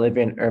 I live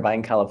in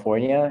Irvine,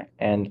 California,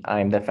 and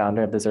I'm the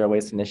founder of the Zero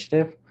Waste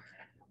Initiative.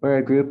 We're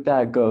a group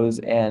that goes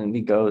and we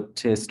go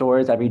to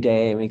stores every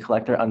day and we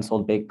collect our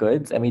unsold baked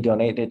goods and we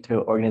donate it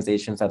to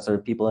organizations that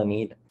serve people in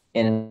need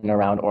in and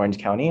around Orange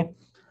County.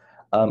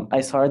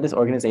 I started this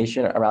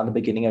organization around the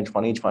beginning of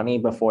 2020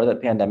 before the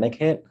pandemic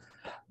hit,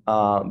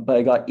 but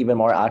it got even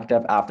more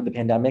active after the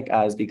pandemic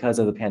as because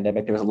of the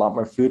pandemic, there was a lot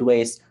more food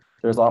waste.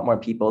 There was a lot more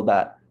people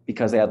that,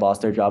 because they had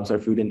lost their jobs, are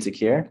food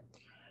insecure.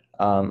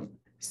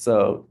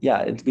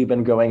 We've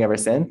been growing ever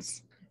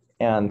since.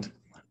 And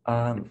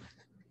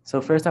so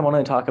first I want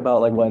to talk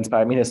about what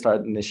inspired me to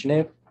start the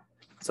initiative.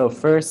 So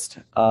first,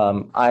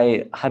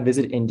 I have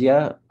visited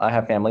India. I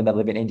have family that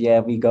live in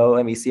India. We go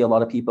and we see a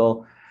lot of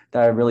people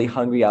that are really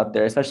hungry out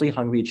there, especially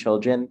hungry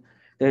children.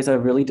 There's a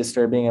really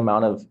disturbing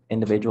amount of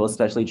individuals,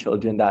 especially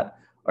children, that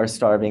are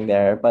starving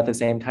there. But at the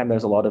same time,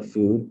 there's a lot of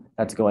food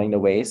that's going to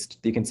waste.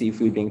 You can see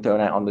food being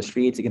thrown out on the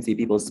streets. You can see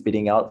people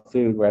spitting out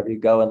food wherever you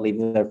go and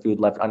leaving their food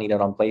left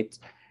uneaten on plates.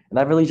 And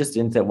that really just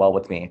didn't sit well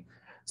with me.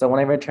 So when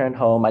I returned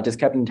home, I just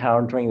kept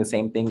encountering the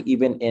same thing,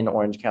 even in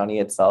Orange County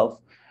itself.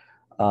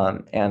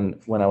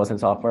 And when I was in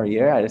sophomore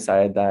year, I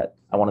decided that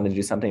I wanted to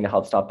do something to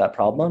help stop that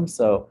problem.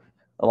 So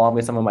along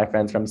with some of my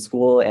friends from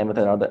school and with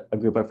a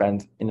group of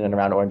friends in and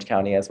around Orange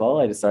County as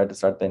well, I decided to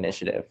start the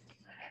initiative.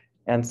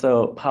 And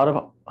so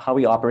how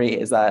we operate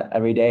is that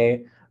every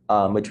day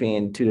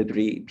between 2 to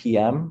 3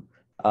 p.m.,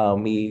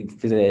 we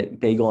visit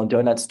bagel and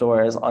donut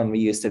stores, and we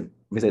used to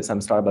visit some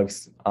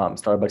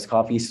Starbucks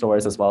coffee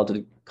stores as well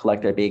to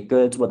collect their baked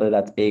goods, whether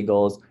that's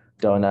bagels,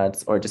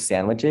 donuts, or just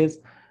sandwiches.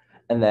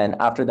 And then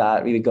after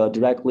that, we would go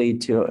directly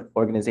to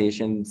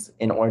organizations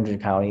in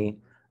Orange County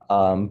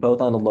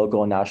both on the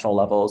local and national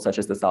level, such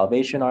as the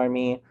Salvation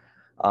Army,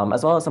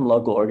 as well as some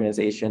local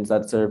organizations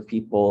that serve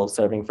people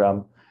serving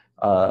from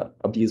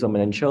abused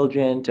women and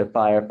children to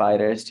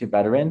firefighters to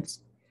veterans.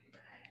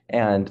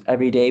 And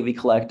every day we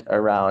collect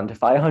around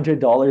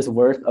 $500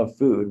 worth of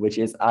food, which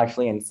is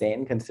actually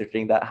insane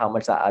considering that how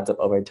much that adds up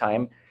over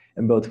time,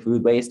 and both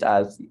food waste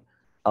as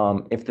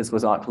if this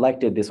was not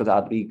collected, this would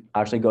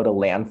actually go to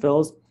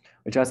landfills,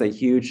 which has a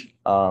huge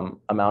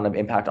amount of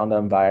impact on the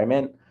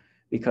environment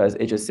because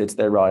it just sits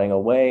there rotting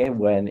away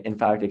when in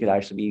fact it could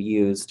actually be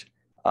used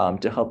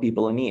to help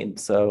people in need.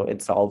 So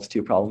it solves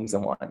two problems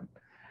in one.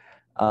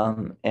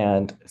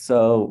 And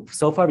so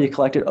far we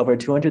collected over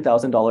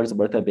 $200,000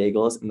 worth of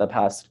bagels in the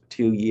past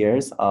 2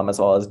 years, as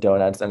well as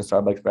donuts and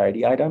Starbucks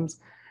variety items.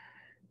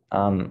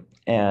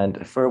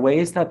 And for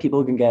ways that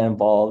people can get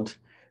involved,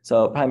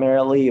 so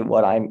primarily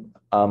what I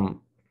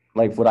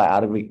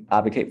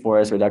advocate for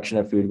is reduction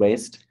of food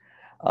waste,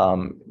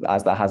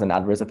 as that has an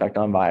adverse effect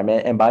on the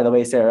environment. And by the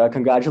way, Sarah,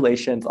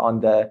 congratulations on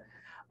the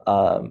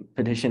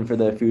petition for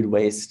the food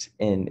waste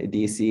in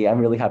DC. I'm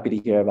really happy to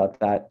hear about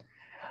that.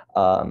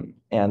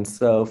 And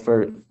so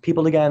for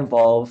people to get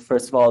involved,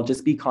 first of all,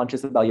 just be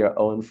conscious about your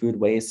own food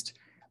waste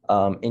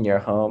in your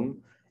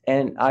home.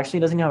 And actually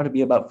it doesn't have to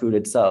be about food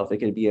itself. It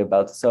could be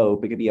about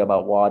soap, it could be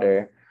about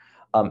water.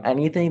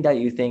 Anything that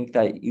you think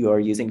that you are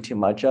using too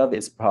much of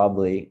is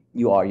probably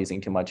you are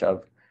using too much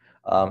of.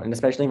 And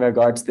especially in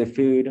regards to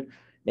food,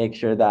 make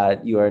sure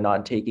that you are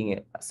not taking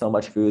so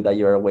much food that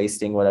you're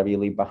wasting whatever you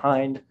leave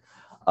behind.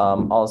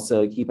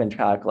 Also keep in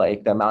track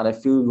like the amount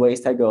of food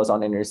waste that goes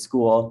on in your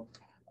school.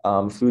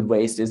 Food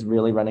waste is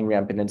really running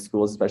rampant in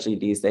schools, especially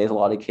these days. A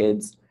lot of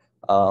kids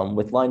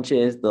with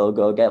lunches, they'll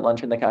go get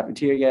lunch in the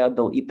cafeteria,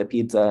 they'll eat the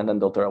pizza, and then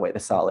they'll throw away the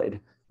salad,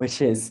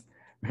 which is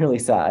really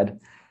sad.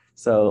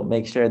 So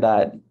make sure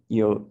that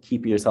you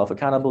keep yourself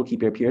accountable,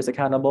 keep your peers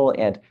accountable.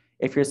 And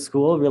if your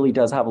school really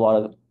does have a lot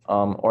of,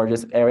 or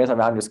just areas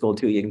around your school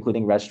too,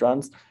 including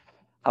restaurants,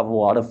 have a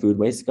lot of food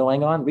waste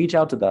going on, reach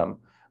out to them.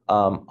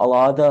 A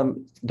lot of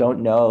them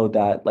don't know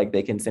that like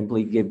they can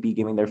simply be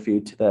giving their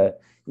food to the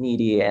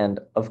needy, and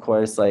of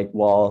course like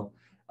while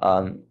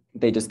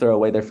they just throw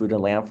away their food in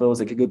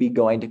landfills, it could be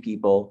going to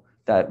people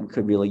that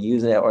could really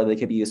use it, or they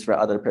could be used for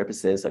other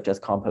purposes such as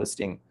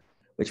composting,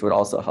 which would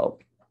also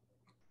help.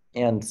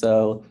 And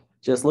so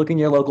just look in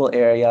your local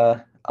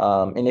area,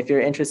 and if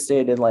you're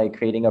interested in like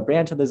creating a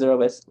branch of the Zero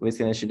Waste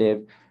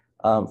Initiative,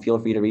 feel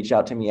free to reach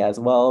out to me as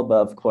well. But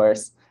of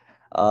course,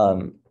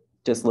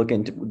 just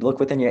look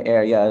within your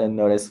area and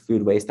notice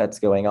food waste that's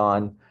going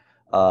on.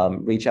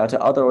 Reach out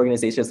to other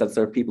organizations that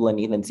serve people in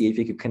need and see if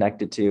you could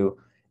connect it to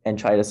and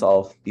try to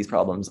solve these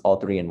problems, all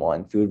three in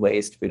one: food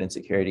waste, food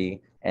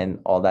insecurity, and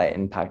all that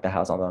impact that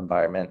has on the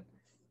environment.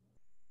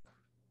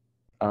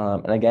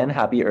 And again,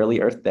 happy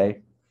early Earth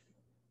Day.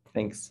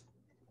 Thanks.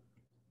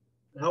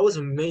 That was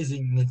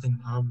amazing,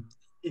 Nathan.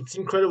 It's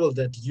incredible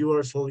that you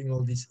are solving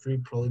all these three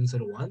problems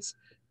at once.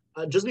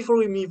 Just before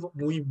we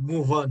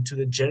move on to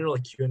the general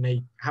Q&A,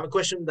 I have a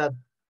question that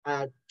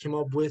I came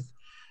up with.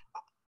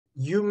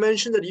 You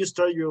mentioned that you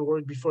started your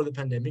work before the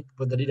pandemic,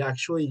 but that it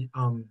actually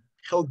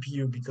helped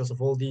you because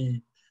of all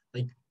the,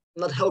 like,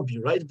 not help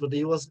you, right? But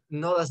it was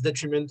not as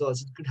detrimental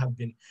as it could have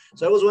been.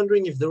 So I was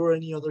wondering if there were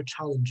any other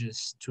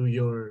challenges to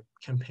your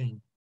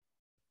campaign.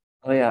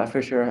 Oh yeah,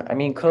 for sure. I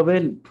mean,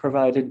 COVID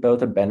provided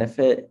both a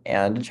benefit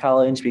and a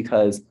challenge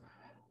because,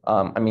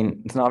 I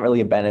mean, it's not really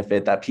a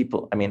benefit that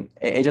people, I mean,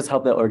 it just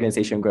helped the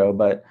organization grow,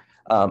 but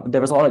there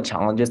was a lot of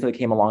challenges that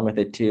came along with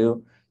it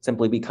too,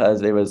 simply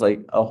because there was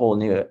like a whole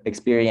new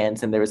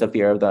experience and there was a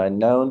fear of the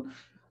unknown.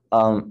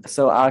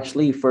 So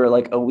actually for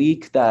like a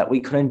week that we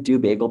couldn't do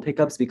bagel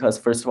pickups because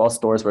first of all,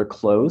 stores were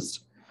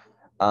closed.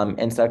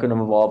 And second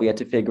of all, we had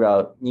to figure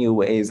out new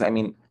ways. I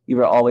mean, we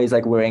were always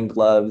like wearing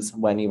gloves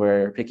when we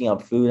were picking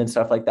up food and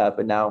stuff like that.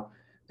 But now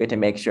we had to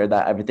make sure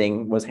that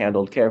everything was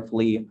handled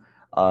carefully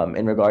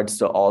in regards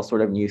to all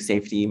sort of new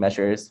safety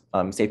measures,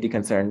 safety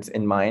concerns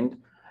in mind.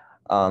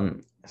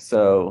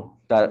 So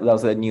that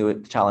was a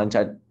new challenge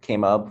that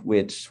came up,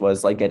 which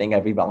was like getting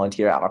every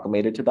volunteer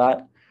acclimated to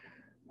that.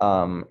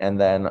 And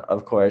then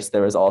of course,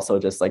 there was also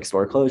just like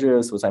store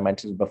closures, which I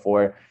mentioned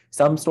before.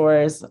 Some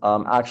stores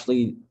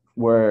actually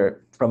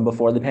were from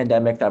before the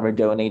pandemic that were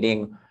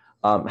donating,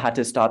 had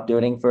to stop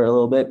donating for a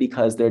little bit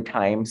because their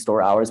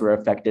store hours were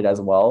affected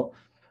as well.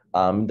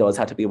 Those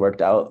had to be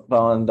worked out. But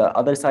on the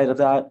other side of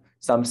that,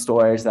 some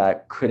stores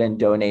that couldn't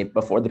donate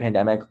before the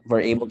pandemic were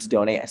able to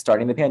donate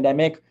starting the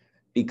pandemic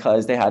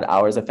because they had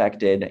hours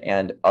affected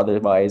and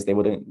otherwise they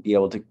wouldn't be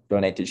able to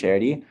donate to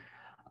charity.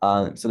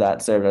 So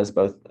that served as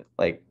both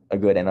like a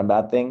good and a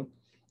bad thing.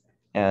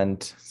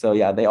 And so,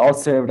 yeah, they all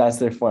served as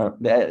their form.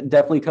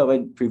 Definitely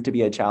COVID proved to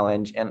be a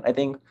challenge. And I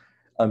think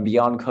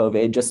beyond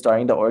COVID, just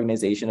starting the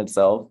organization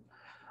itself,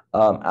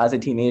 as a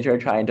teenager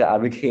trying to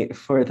advocate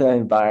for the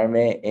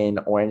environment in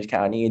Orange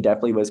County, it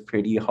definitely was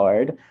pretty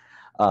hard.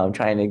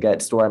 Trying to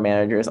get store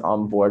managers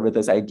on board with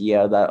this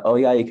idea that, oh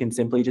yeah, you can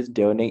simply just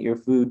donate your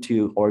food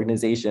to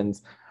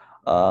organizations.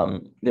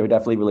 They were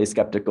definitely really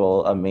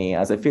skeptical of me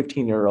as a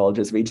 15-year-old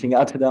just reaching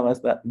out to them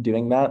as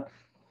doing that.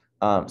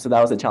 So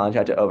that was a challenge I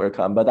had to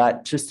overcome, but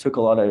that just took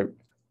a lot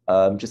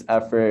of just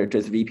effort,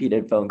 just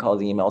repeated phone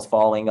calls, emails,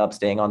 following up,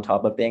 staying on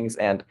top of things.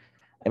 And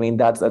I mean,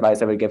 that's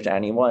advice I would give to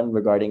anyone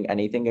regarding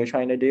anything you're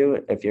trying to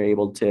do. If you're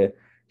able to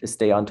just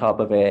stay on top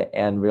of it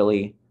and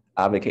really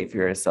advocate for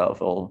yourself,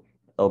 it'll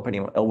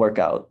work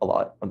out a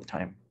lot of the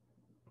time.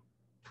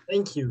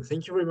 Thank you.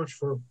 Thank you very much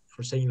for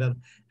saying that.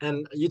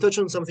 And you touched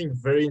on something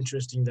very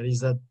interesting, that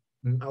is that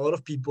a lot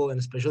of people, and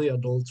especially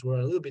adults, were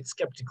a little bit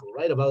skeptical,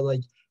 right? About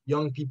like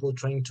young people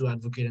trying to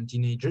advocate and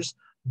teenagers.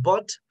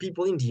 But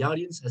people in the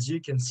audience, as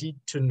you can see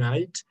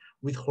tonight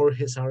with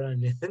Jorge, Sarah,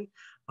 and Nathan,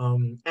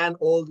 and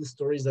all the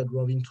stories that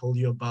Robin told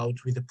you about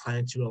with the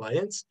Planeteer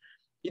Alliance,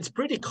 it's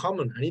pretty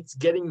common, and it's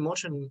getting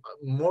much and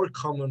more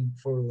common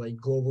for like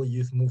global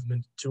youth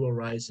movement to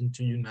arise and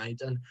to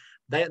unite. And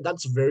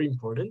that's very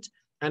important.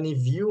 And if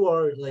you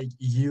are like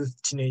youth,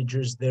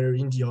 teenagers there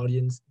in the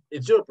audience,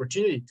 it's your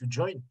opportunity to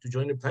join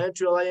the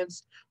Planetary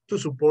Alliance, to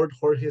support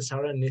Jorge,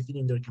 Sarah, and Nathan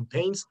in their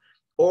campaigns,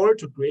 or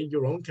to create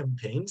your own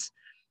campaigns.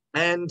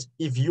 And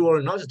if you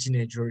are not a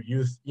teenager or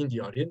youth in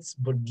the audience,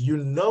 but you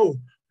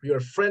are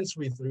friends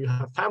with, or you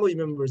have family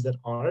members that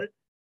are,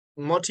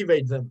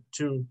 motivate them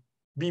to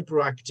be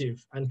proactive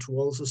and to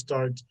also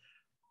start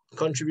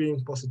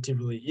contributing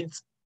positively.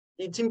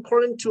 It's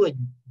important to like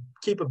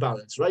keep a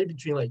balance, right,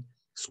 between like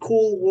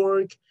school /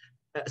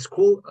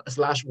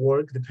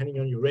 work, depending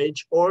on your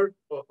age, or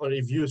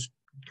if you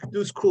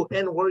do school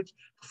and work,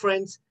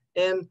 friends,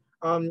 and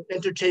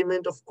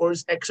entertainment, of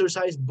course,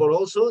 exercise, but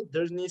also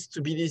there needs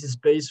to be this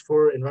space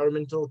for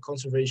environmental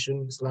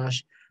conservation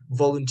 /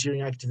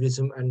 volunteering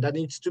activism, and that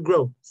needs to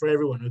grow for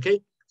everyone,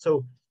 okay?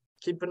 So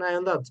keep an eye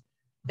on that.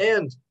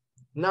 And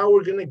now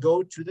we're gonna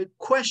go to the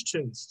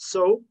questions.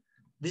 So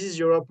this is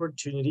your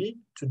opportunity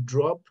to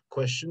drop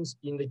questions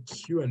in the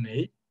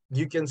Q&A.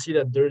 You can see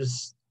that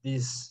there's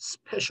this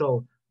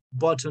special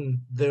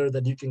button there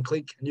that you can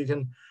click and you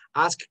can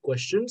ask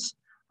questions.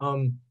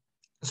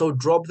 So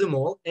drop them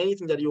all,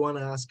 anything that you want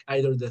to ask,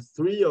 either the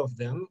three of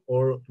them,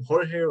 or to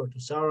Jorge, or to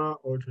Sarah,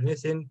 or to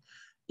Nathan.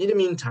 In the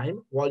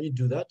meantime, while you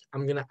do that,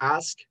 I'm going to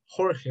ask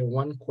Jorge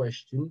one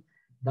question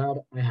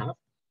that I have,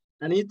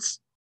 and it's,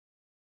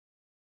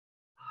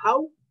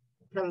 how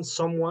can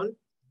someone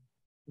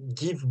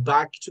give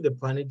back to the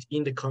planet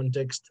in the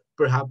context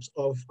perhaps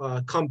of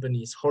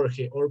companies,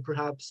 Jorge, or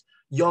perhaps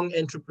young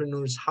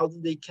entrepreneurs? How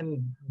do they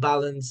can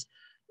balance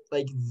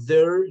like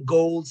their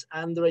goals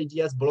and their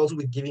ideas, but also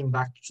with giving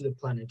back to the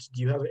planet?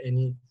 Do you have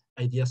any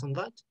ideas on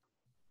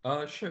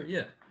that? Sure,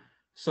 yeah.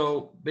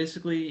 So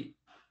basically,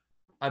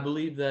 I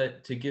believe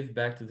that to give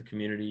back to the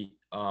community,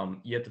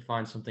 you have to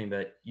find something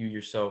that you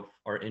yourself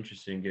are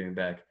interested in giving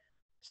back.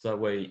 So that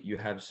way you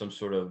have some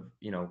sort of,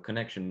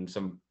 connection,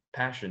 some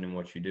passion in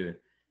what you do.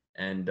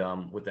 And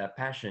with that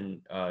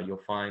passion, you'll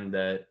find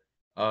that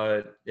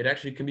it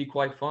actually can be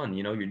quite fun.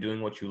 You're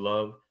doing what you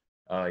love.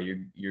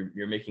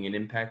 You're making an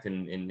impact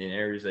in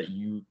areas that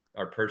you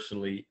are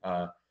personally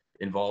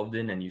involved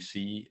in, and you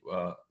see.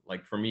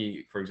 Like for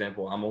me, for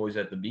example, I'm always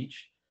at the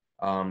beach.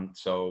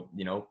 So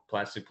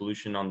plastic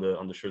pollution on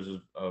the shores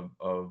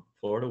of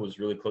Florida was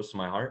really close to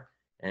my heart,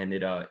 and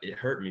it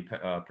hurt me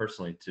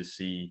personally to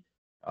see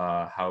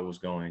how it was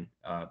going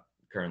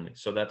currently.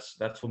 So that's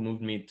what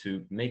moved me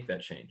to make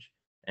that change.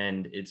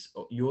 And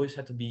you always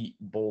have to be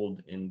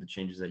bold in the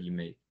changes that you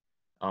make.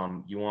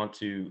 You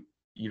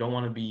don't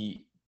want to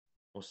be,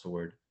 what's the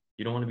word?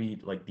 You don't want to be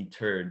like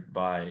deterred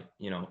by,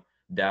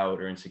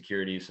 doubt or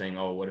insecurity, saying,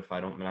 oh, what if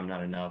I'm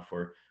not enough?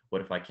 Or what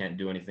if I can't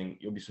do anything?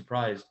 You'll be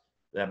surprised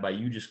that by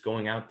you just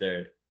going out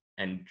there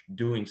and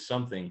doing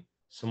something,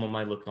 someone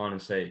might look on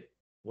and say,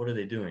 what are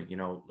they doing?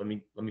 Let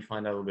me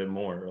find out a little bit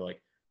more. Or like,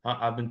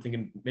 I've been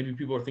thinking, maybe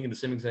people are thinking the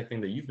same exact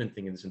thing that you've been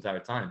thinking this entire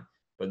time,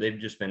 but they've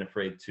just been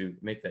afraid to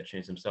make that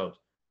change themselves.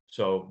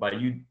 So by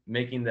you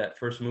making that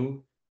first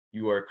move,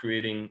 you are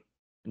creating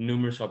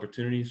numerous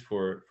opportunities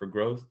for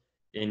growth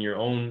in your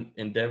own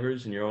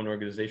endeavors, in your own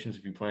organizations,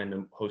 if you plan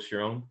to host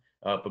your own,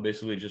 but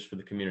basically just for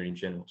the community in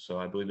general. So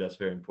I believe that's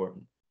very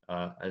important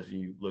as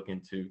you look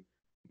into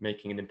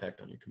making an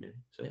impact on your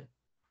community. So yeah.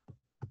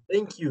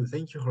 Thank you,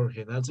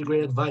 Jorge. That's a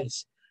great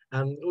advice.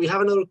 We have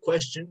another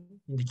question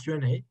in the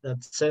Q&A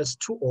that says,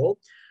 to all,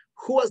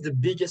 who was the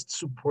biggest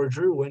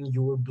supporter when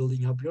you were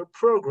building up your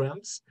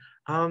programs?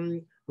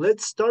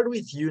 Let's start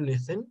with you,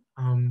 Nathan.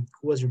 Who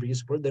was your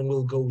biggest supporter? Then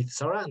we'll go with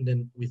Sarah, and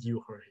then with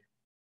you, Jorge.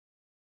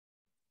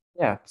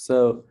 Yeah,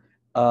 so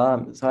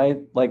I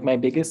like, my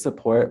biggest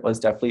support was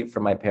definitely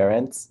from my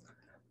parents,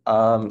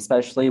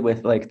 especially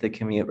with like the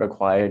commute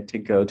required to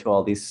go to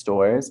all these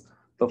stores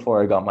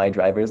before I got my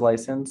driver's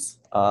license.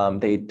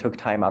 They took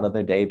time out of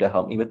their day to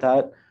help me with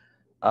that,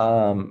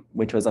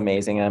 which was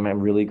amazing. And I'm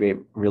really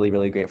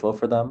grateful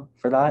for them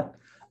for that.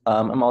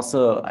 I'm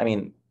also,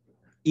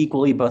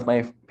 equally, both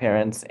my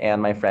parents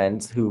and my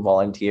friends who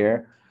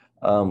volunteer,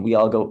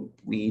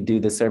 we do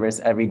the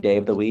service every day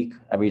of the week,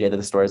 every day that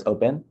the store is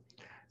open.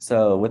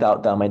 So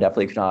without them, I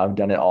definitely could not have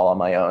done it all on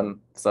my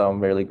own. So I'm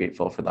really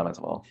grateful for them as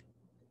well.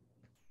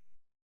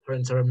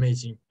 Parents are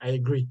amazing. I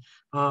agree.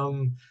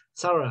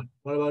 Sarah,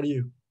 what about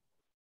you?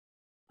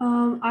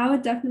 I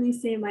would definitely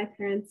say my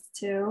parents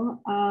too.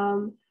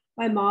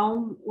 My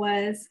mom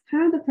was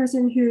kind of the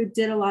person who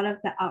did a lot of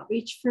the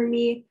outreach for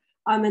me,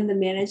 and the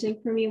managing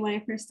for me when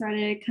I first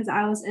started, because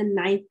I was in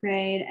ninth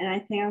grade and I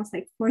think I was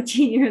like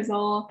 14 years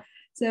old.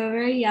 So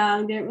very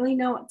young, didn't really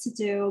know what to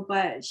do,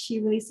 but she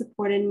really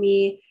supported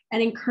me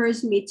and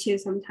encouraged me too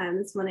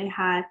sometimes when I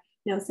had,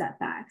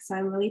 setbacks. So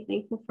I'm really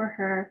thankful for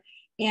her.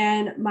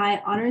 And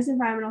my honors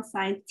environmental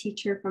science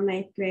teacher from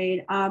ninth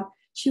grade,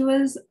 she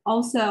was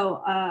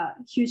also a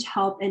huge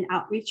help in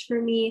outreach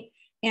for me,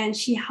 and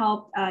she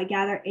helped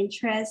gather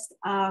interest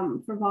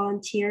for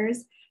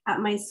volunteers at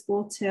my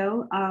school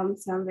too.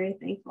 So I'm very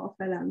thankful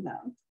for them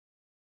though.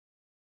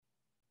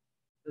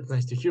 That's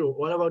nice to hear.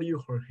 What about you,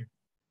 Jorge?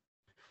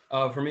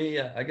 For me,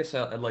 I guess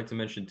I'd like to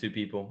mention two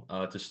people.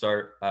 To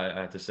start,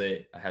 I had to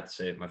say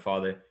my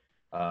father.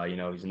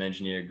 He's an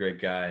engineer, great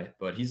guy,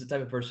 but he's the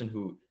type of person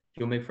who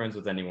he'll make friends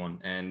with anyone.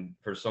 And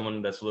for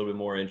someone that's a little bit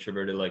more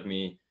introverted like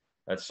me,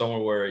 that's somewhere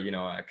where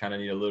I kind of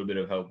need a little bit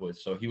of help with.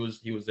 So he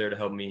was there to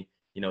help me,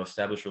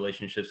 establish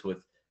relationships with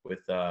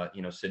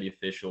city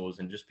officials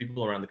and just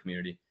people around the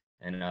community,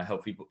 and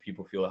help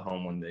people feel at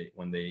home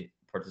when they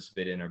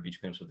participated in our beach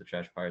cleanups with the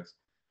Trash Pirates.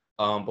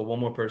 But one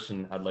more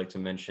person I'd like to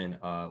mention.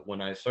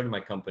 When I started my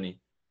company,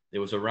 it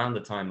was around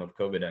the time of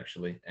COVID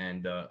actually,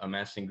 and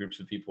amassing groups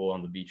of people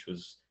on the beach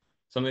was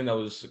something that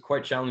was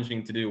quite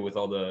challenging to do with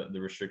all the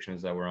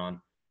restrictions that were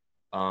on.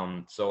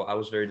 So I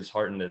was very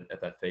disheartened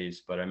at that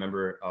phase. But I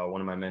remember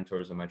one of my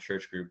mentors in my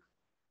church group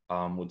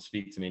would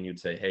speak to me and he would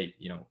say, "Hey,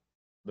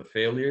 the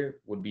failure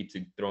would be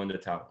to throw in the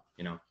towel."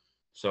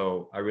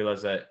 So I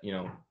realized that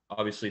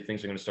obviously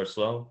things are going to start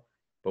slow,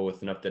 but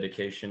with enough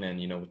dedication and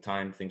with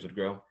time, things would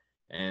grow.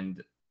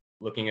 And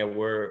looking at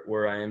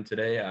where I am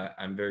today,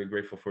 I'm very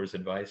grateful for his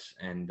advice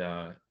and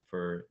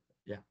for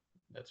yeah,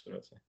 that's what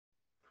I'd say.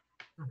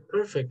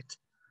 Perfect.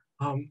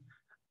 Um,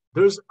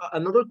 there's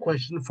another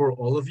question for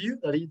all of you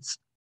that it's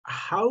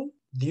how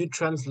do you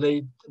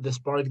translate the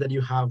spark that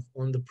you have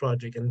on the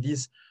project and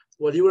this,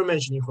 what you were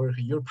mentioning,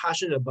 Jorge, you're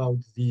passionate about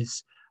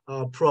this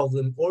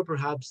problem or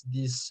perhaps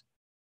this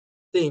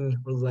thing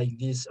or like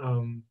this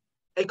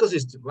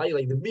ecosystem,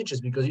 like the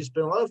beaches, because you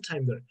spend a lot of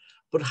time there.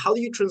 But how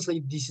do you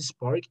translate this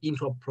spark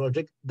into a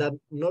project that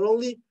not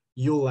only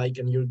you like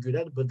and you're good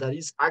at, but that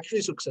is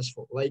actually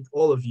successful, like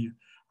all of you?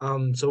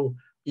 So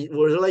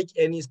were there like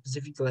any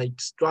specific like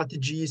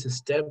strategies,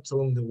 steps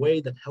along the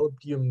way that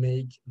helped you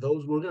make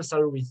those? We're gonna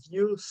start with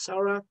you,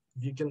 Sarah.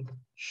 If you can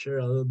share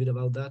a little bit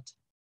about that.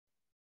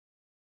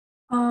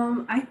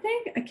 I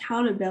think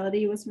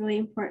accountability was really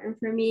important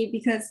for me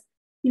because,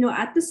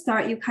 at the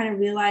start, you kind of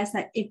realize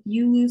that if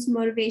you lose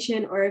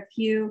motivation or if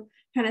you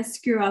kind of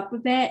screw up a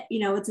bit,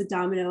 it's a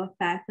domino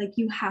effect. Like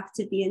you have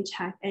to be in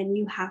check and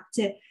you have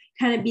to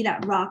kind of be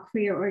that rock for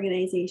your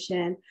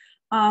organization.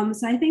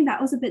 So I think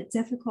that was a bit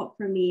difficult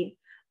for me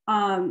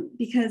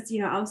because,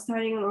 I was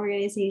starting an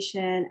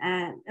organization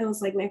and it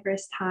was like my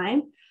first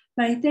time.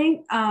 But I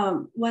think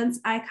once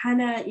I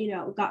kind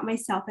of, got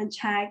myself in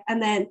check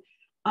and then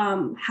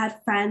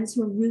had friends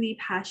who were really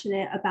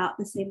passionate about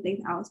the same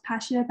things I was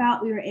passionate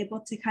about, we were able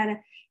to kind of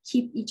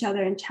keep each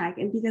other in check.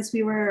 And because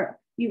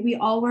we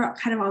all were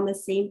kind of on the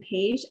same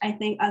page, I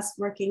think us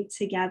working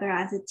together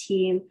as a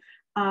team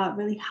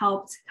really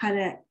helped kind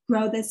of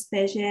grow this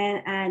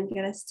vision and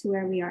get us to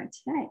where we are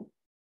today.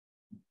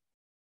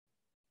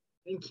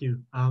 Thank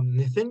you.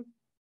 Nathan?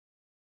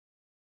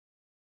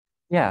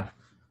 Yeah.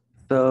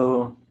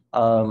 So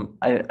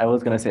I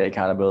was gonna say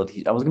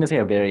accountability. I was gonna say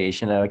a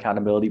variation of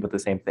accountability, but the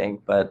same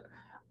thing. But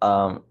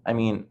I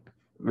mean,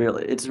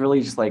 really, it's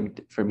really just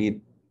like for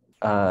me,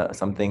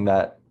 something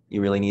that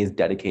you really need is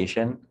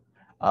dedication,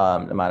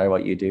 no matter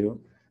what you do.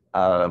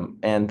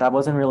 And that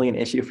wasn't really an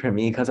issue for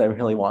me because I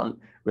really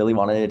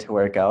wanted it to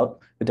work out.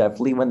 But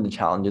definitely when the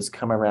challenges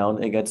come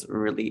around, it gets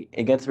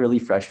really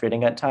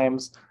frustrating at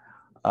times.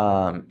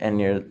 And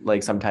you're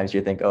like sometimes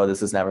you think, oh,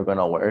 this is never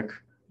gonna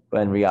work.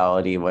 But in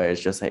reality, where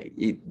it's just like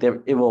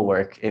it will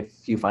work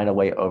if you find a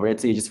way over it.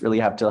 So you just really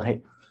have to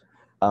like,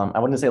 I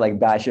wouldn't say like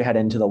bash your head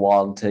into the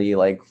wall until you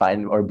like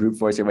find or brute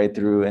force your way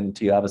through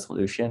until you have a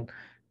solution,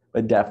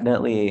 but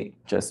definitely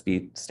just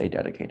stay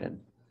dedicated.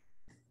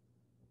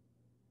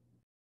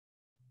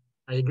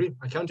 I agree.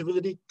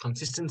 Accountability,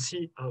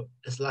 consistency,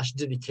 slash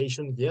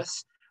dedication.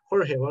 Yes.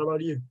 Jorge, what about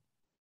you?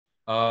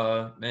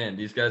 Man,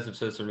 these guys have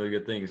said some really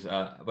good things.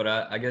 But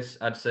I guess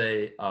I'd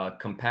say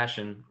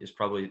compassion is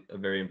probably a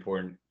very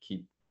important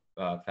key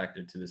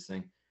factor to this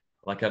thing.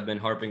 Like I've been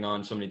harping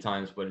on so many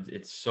times, but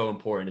it's so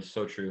important. It's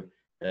so true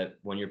that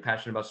when you're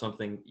passionate about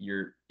something,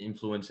 your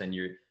influence and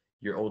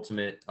your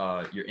ultimate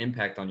your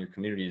impact on your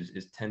community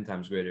is 10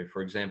 times greater.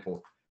 For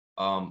example,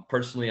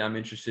 personally, I'm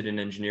interested in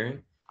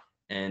engineering,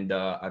 and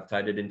I've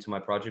tied it into my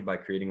project by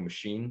creating a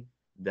machine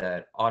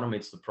that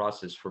automates the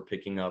process for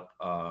picking up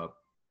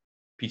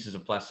pieces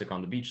of plastic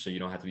on the beach so you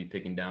don't have to be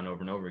picking down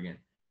over and over again.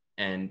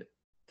 And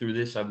through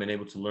this, I've been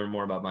able to learn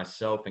more about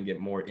myself and get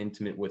more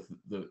intimate with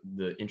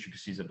the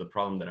intricacies of the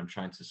problem that I'm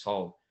trying to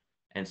solve.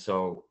 And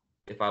so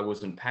if I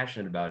wasn't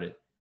passionate about it,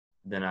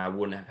 then I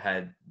wouldn't have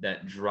had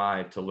that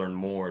drive to learn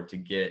more, to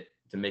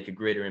make a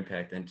greater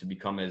impact, and to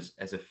become as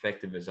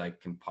effective as I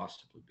can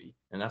possibly be.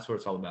 And that's what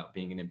it's all about,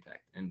 being an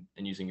impact and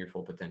using your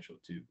full potential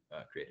to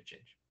create a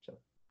change. So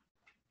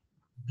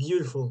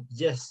Beautiful.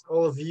 Yes,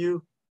 all of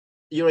you,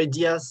 your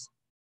ideas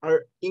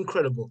are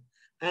incredible.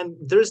 And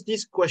there's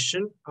this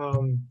question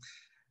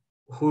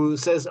who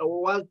says, oh,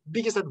 what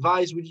biggest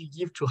advice would you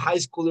give to high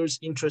schoolers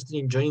interested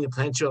in joining the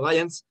Planetary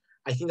Alliance?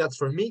 I think that's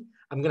for me.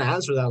 I'm going to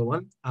answer that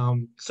one.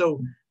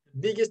 So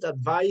biggest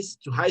advice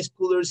to high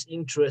schoolers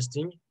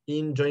interested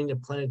in joining the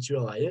Planetary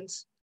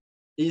Alliance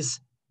is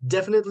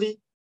definitely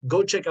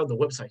go check out the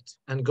website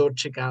and go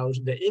check out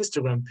the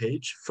Instagram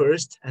page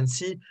first and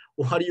see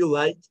what you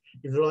like.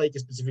 If you like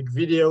specific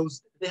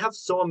videos, they have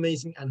so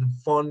amazing and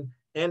fun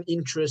and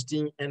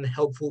interesting and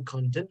helpful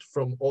content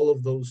from all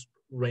of those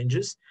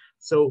ranges.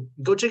 So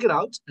go check it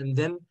out, and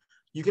then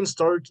you can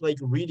start like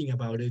reading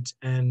about it.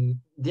 And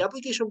the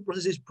application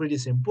process is pretty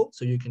simple.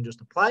 So you can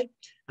just apply,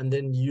 and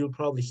then you'll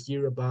probably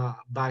hear about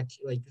back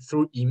like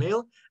through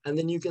email, and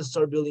then you can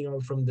start building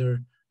out from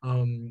there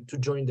to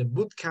join the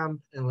boot camp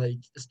and like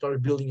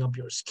start building up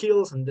your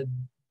skills, and then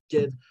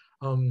get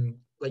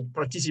like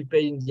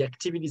participate in the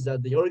activities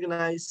that they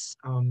organize.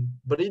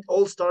 But it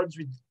all starts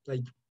with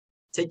like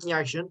taking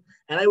action,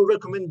 and I would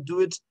recommend do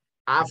it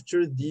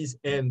after this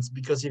ends,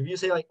 because if you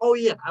say like, oh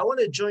yeah, I want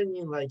to join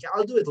in, like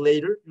I'll do it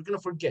later, you're gonna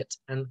forget.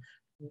 And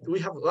we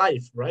have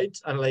life, right?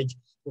 And like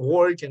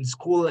work and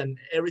school and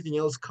everything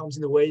else comes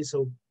in the way.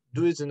 So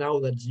do it now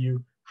that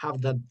you have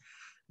that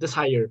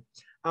desire.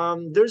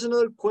 There's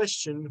another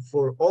question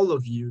for all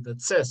of you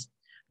that says,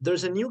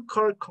 there's a new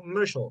car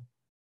commercial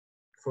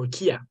for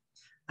Kia,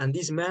 and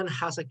this man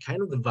has a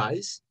kind of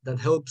device that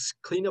helps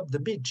clean up the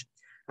beach,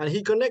 and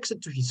he connects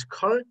it to his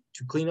car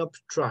to clean up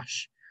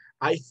trash.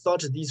 I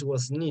thought this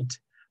was neat,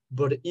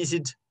 but is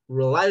it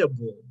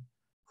reliable?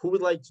 Who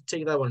would like to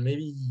take that one?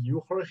 Maybe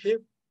you, Jorge?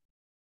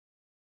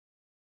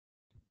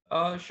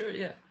 Sure,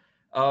 yeah.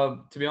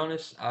 To be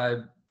honest,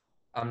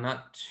 I'm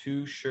not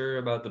too sure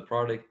about the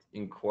product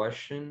in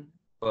question,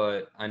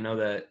 but I know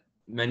that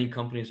many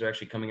companies are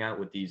actually coming out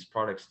with these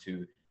products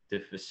to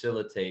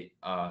facilitate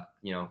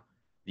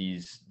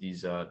these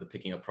the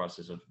picking up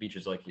process of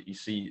beaches. Like you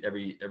see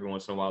every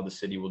once in a while the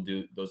city will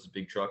do those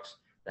big trucks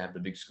that have the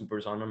big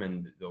scoopers on them,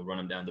 and they'll run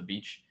them down the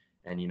beach.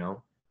 And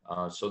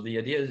so the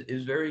idea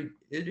is very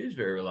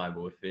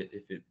reliable if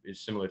it is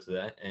similar to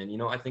that.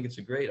 And I think it's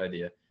a great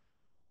idea.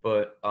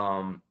 But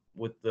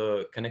with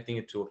the connecting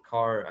it to a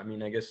car, I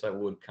mean, I guess that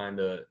would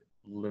kind of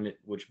limit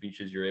which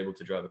beaches you're able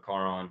to drive a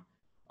car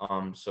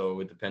on.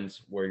 So it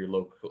depends where you're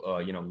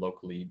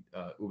locally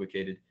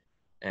ubicated.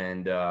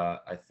 And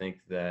I think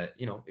that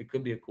it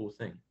could be a cool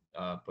thing.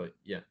 But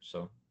yeah,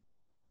 so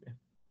yeah.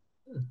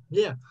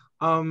 Yeah.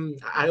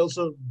 I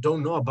also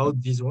don't know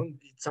about this one.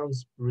 It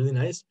sounds really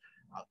nice.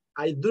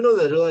 I do know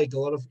that there are like a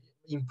lot of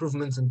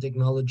improvements in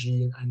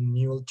technology and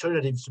new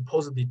alternatives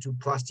supposedly to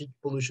plastic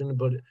pollution,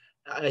 but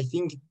I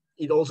think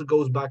it also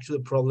goes back to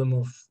the problem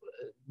of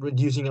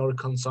reducing our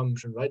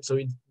consumption, right? So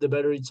the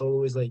better it's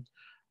always like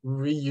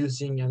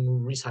reusing and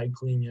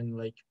recycling and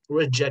like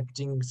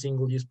rejecting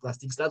single-use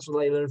plastics. That's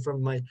what I learned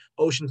from my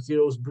Ocean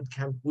Heroes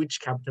bootcamp, which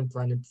Captain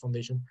Planet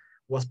Foundation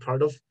was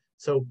part of.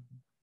 So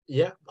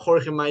yeah,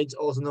 Jorge might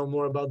also know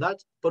more about that.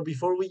 But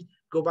before we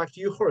go back to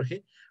you, Jorge,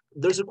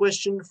 there's a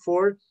question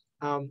for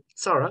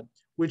Sarah,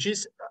 which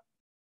is,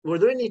 were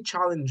there any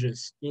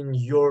challenges in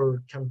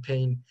your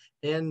campaign?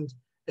 And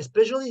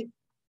especially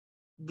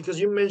because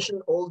you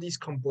mentioned all these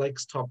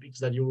complex topics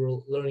that you were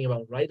learning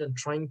about, right? And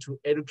trying to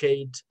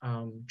educate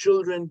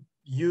children,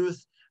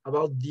 youth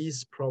about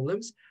these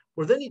problems.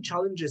 Were there any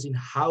challenges in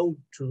how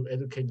to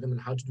educate them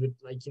and how to do it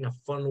like in a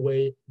fun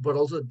way, but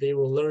also that they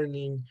were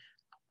learning?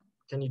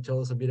 Can you tell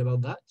us a bit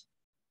about that?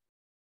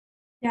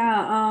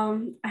 Yeah,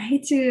 I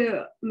hate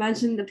to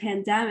mention the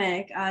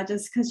pandemic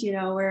just because,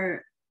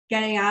 we're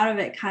getting out of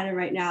it kind of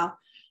right now.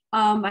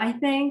 I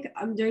think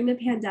during the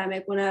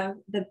pandemic, one of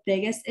the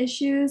biggest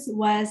issues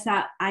was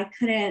that I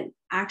couldn't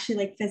actually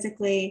like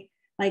physically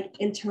like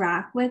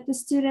interact with the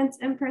students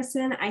in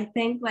person. I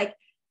think like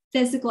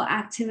physical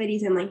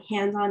activities and like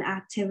hands-on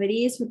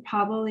activities would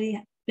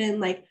probably been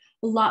like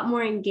a lot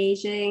more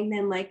engaging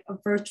than like a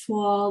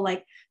virtual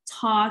like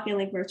talk and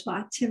like virtual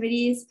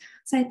activities.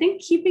 So I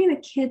think keeping the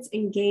kids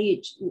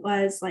engaged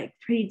was like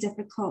pretty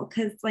difficult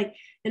because like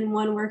in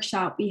one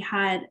workshop we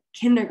had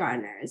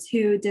kindergartners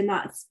who did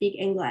not speak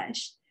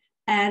English,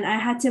 and I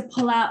had to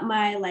pull out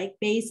my like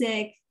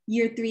basic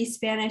year 3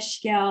 Spanish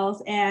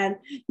skills and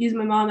use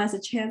my mom as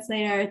a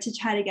translator to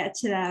try to get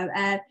to them.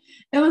 And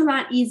it was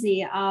not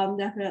easy,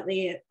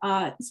 definitely,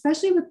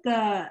 especially with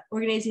the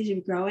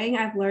organization growing.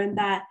 I've learned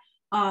that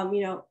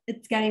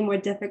it's getting more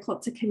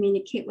difficult to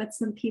communicate with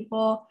some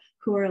people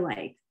who are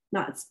like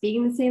not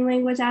speaking the same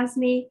language as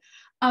me.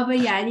 But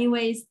yeah,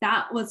 anyways,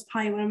 that was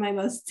probably one of my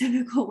most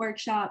difficult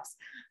workshops.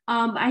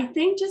 I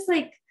think just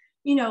like,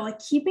 like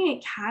keeping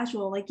it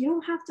casual, like you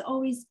don't have to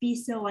always be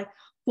so like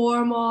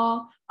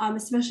formal,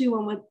 especially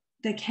when with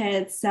the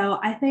kids. So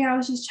I think I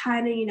was just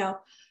trying to,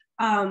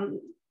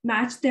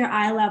 match their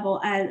eye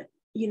level and,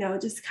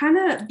 just kind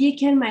of be a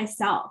kid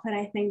myself. And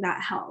I think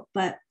that helped.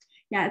 But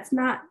yeah, it's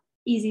not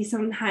easy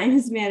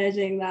sometimes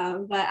managing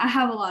them, but I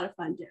have a lot of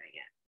fun doing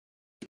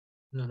it.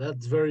 No,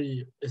 that's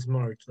very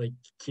smart, like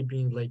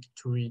keeping like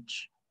to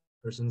each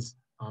person's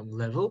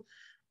level.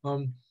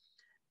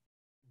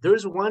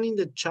 There's one in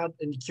the chat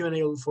in the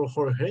Q&A for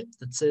Jorge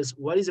that says,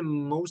 what is the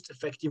most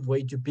effective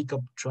way to pick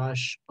up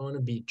trash on a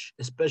beach,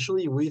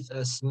 especially with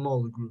a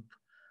small group?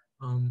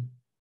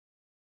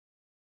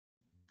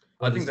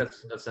 I think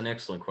that's an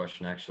excellent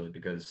question, actually,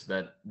 because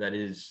that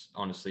is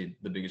honestly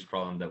the biggest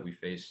problem that we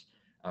face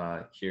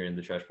here in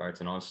the trash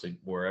pirates, and honestly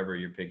wherever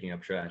you're picking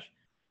up trash.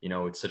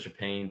 It's such a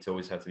pain to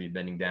always have to be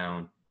bending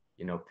down,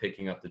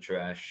 picking up the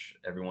trash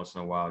every once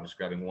in a while, just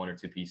grabbing one or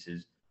two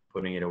pieces,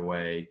 putting it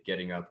away,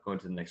 getting up, going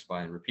to the next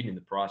spot, and repeating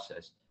the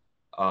process.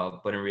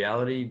 But in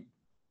reality,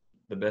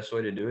 the best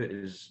way to do it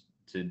is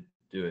to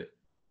do it.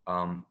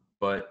 I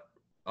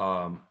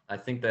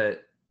think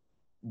that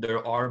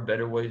there are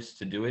better ways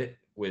to do it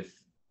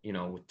with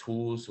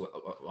tools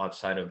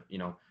outside of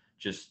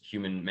just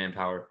human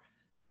manpower.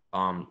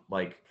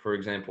 Like for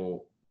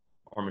example,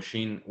 our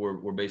machine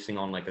we're basing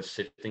on like a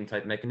sifting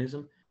type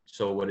mechanism.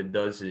 So what it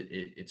does,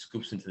 it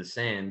scoops into the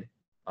sand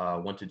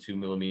 1 to 2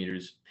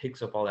 millimeters,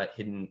 picks up all that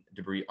hidden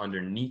debris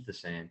underneath the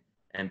sand,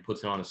 and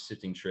puts it on a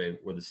sifting tray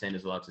where the sand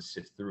is allowed to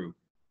sift through.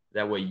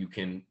 That way you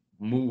can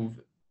move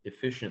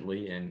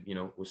efficiently and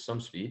with some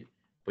speed,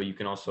 but you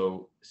can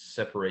also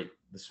separate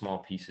the small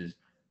pieces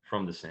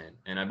from the sand.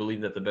 And I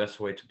believe that the best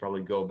way to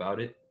probably go about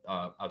it,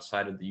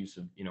 outside of the use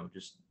of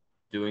just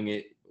doing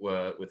it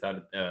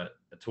without a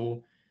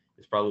tool,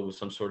 is probably with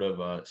some sort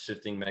of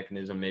sifting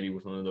mechanism, maybe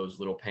with one of those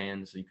little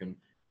pans. So you can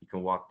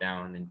walk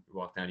down,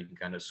 you can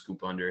kind of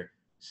scoop under,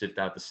 sift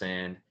out the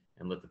sand,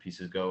 and let the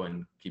pieces go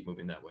and keep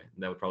moving that way.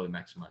 And that would probably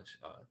maximize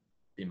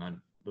the amount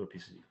of little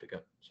pieces you pick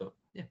up. So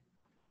yeah.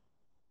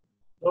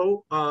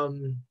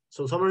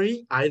 So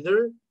summary,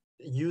 either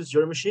use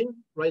your machine,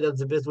 right? That's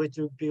the best way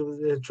to pick up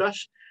the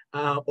trash,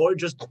 or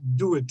just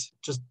do it.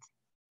 Just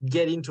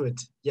get into it.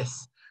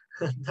 Yes,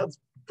 that's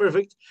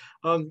perfect.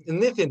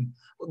 Nathan,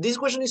 this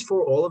question is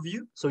for all of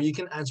you, so you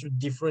can answer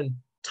different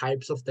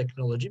types of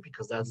technology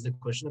because that's the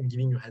question. I'm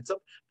giving you a heads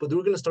up, but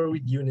we're going to start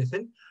with you,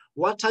 Nathan.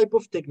 What type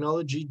of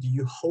technology do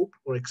you hope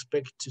or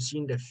expect to see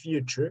in the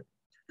future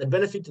that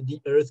benefit the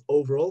Earth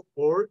overall,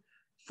 or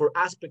for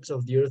aspects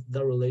of the Earth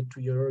that relate to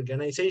your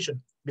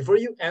organization? Before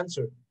you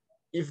answer,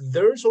 if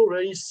there's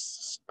already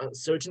a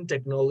certain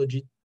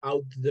technology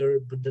out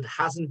there but that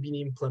hasn't been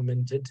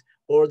implemented,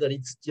 or that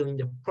it's still in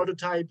the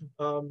prototype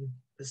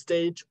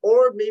stage,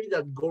 or maybe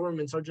that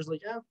governments are just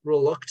like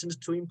reluctant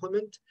to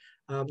implement,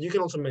 you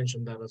can also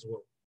mention that as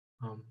well.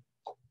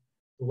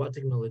 What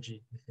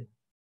technology you think?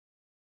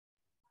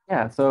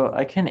 Yeah, so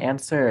I can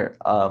answer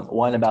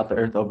one about the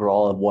Earth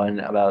overall and one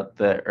about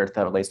the Earth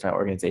that relates to my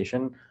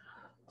organization.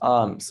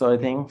 So I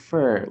think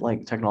for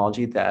like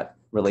technology that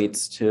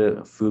relates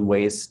to food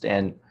waste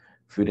and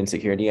food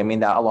insecurity, I mean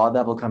that a lot of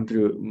that will come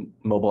through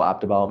mobile app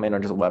development or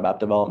just web app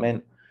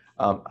development.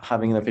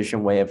 Having an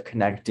efficient way of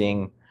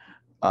connecting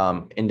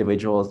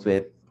individuals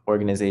with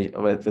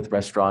with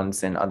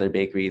restaurants and other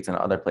bakeries and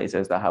other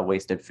places that have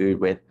wasted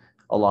food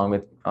along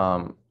with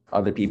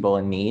other people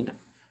in need.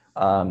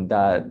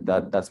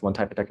 That's one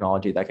type of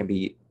technology that can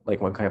be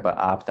like one type of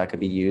app that could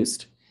be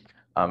used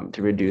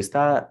to reduce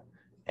that,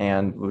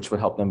 and which would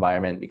help the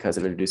environment because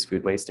it would reduce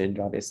food wastage,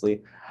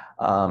 obviously.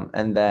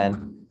 And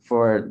then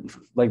for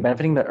like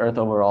benefiting the Earth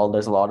overall,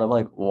 there's a lot of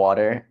like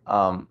water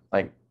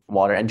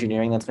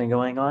engineering that's been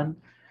going on,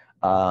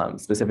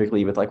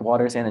 specifically with like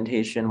water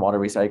sanitation, water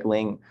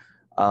recycling.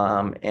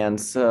 And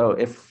so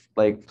if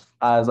like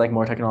as like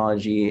more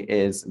technology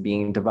is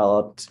being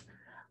developed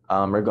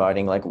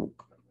regarding like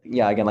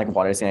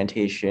water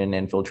sanitation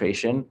and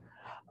filtration,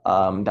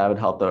 that would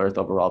help the Earth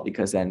overall,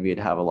 because then we'd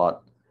have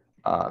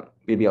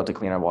we'd be able to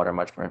clean our water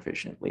much more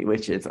efficiently,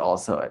 which is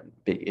also a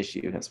big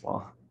issue as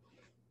well.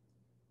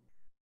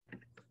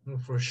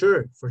 For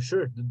sure.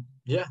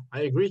 Yeah,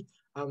 I agree.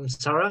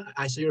 Sarah,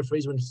 I saw your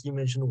face when he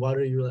mentioned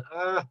water. You were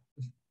like,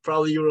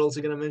 probably you were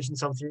also going to mention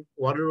something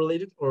water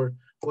related, or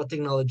what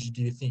technology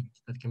do you think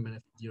that can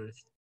benefit the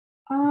Earth?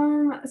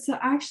 So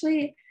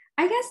actually,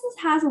 I guess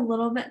this has a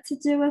little bit to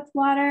do with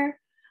water.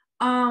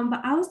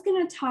 But I was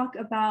going to talk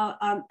about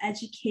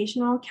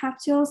educational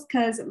capsules,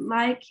 because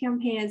my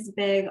campaign is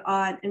big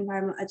on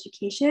environmental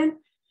education.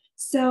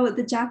 So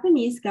the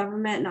Japanese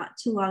government not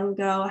too long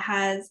ago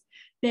has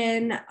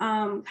been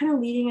kind of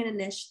leading an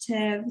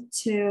initiative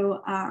to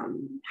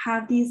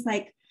have these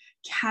like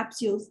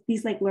capsules,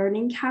 these like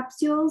learning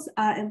capsules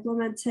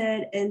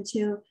implemented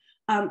into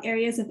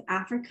areas of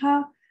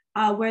Africa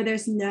where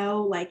there's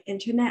no like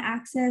internet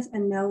access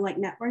and no like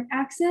network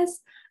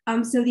access.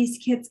 So these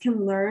kids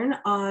can learn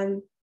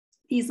on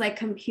these like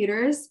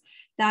computers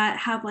that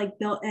have like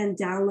built-in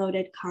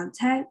downloaded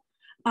content.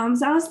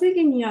 So I was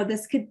thinking,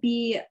 this could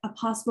be a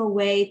possible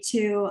way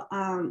to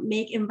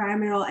make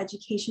environmental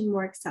education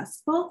more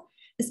accessible,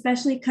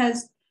 especially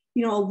because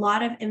a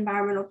lot of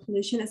environmental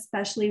pollution,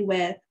 especially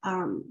with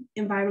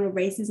environmental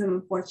racism,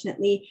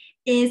 unfortunately,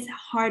 is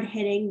hard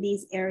hitting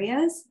these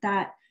areas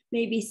that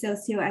may be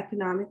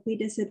socioeconomically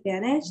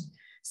disadvantaged.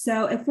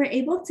 So if we're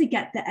able to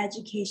get the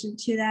education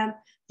to them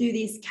through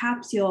these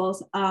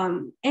capsules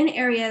in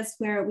areas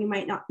where we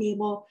might not be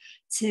able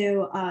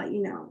to,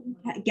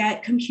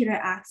 get computer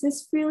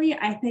access freely,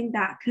 I think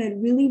that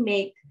could really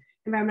make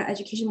environmental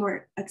education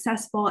more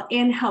accessible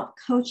and help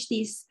coach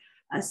these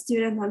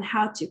students on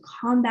how to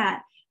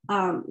combat,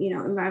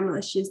 environmental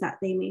issues that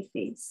they may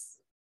face.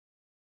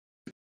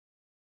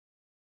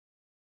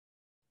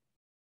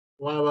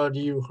 What about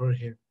you,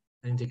 Jorge?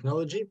 Any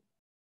technology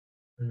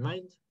in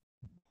mind?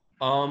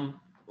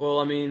 Well,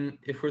 I mean,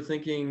 if we're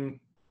thinking,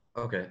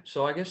 okay,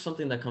 so I guess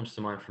something that comes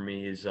to mind for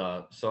me is,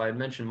 so I had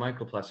mentioned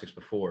microplastics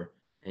before,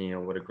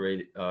 and what a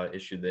great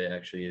issue that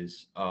actually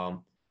is.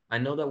 I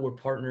know that we're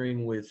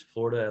partnering with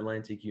Florida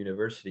Atlantic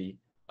University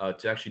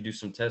to actually do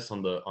some tests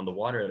on the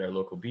water at our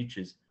local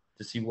beaches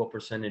to see what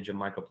percentage of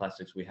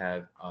microplastics we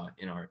have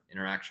in our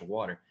actual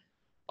water.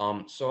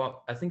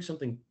 So I think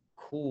something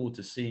cool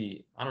to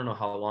see. I don't know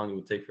how long it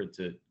would take for it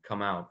to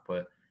come out,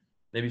 but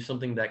maybe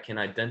something that can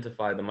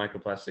identify the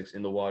microplastics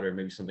in the water,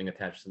 maybe something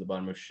attached to the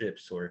bottom of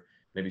ships, or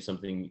maybe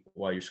something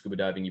while you're scuba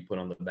diving you put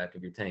on the back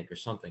of your tank or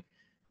something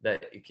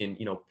that it can,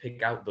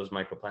 pick out those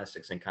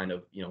microplastics and kind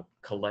of,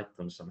 collect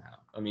them somehow.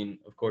 I mean,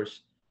 of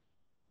course,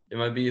 it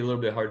might be a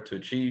little bit hard to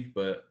achieve,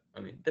 but I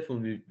mean,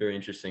 definitely be very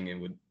interesting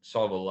and would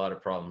solve a lot of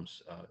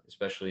problems,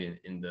 especially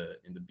in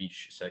the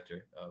beach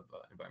sector of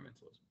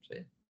environmentalism. So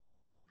yeah.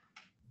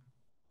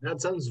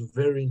 That sounds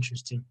very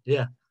interesting.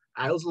 Yeah,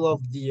 I also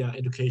love the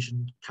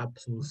education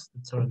capsules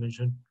that Sarah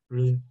mentioned.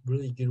 Really,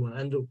 really good one.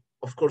 And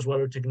of course,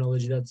 water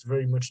technology, that's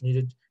very much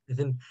needed. And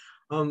then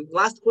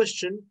last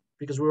question,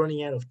 because we're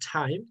running out of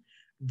time.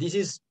 This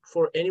is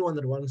for anyone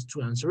that wants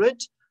to answer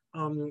it.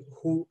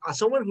 Who, as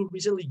someone who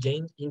recently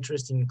gained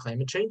interest in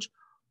climate change,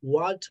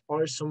 what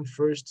are some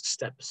first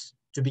steps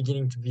to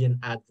beginning to be an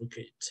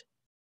advocate?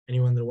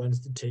 Anyone that wants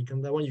to take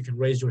on that one, you can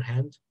raise your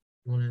hand.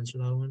 You want to answer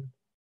that one?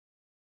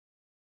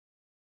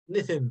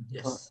 Nathan,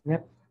 yes.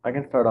 Yep, I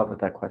can start off with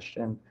that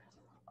question.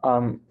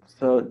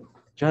 So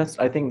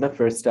I think the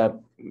first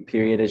step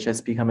period is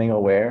just becoming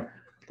aware.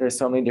 There's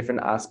so many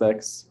different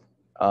aspects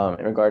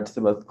in regards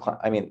to both,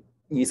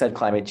 you said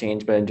climate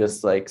change, but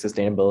just like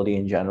sustainability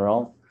in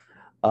general.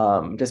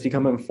 Just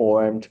become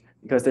informed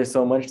because there's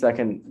so much that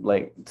can,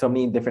 so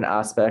many different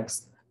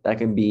aspects that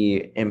can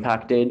be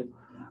impacted.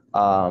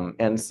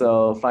 And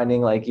so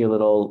finding your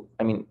little,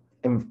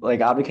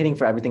 advocating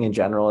for everything in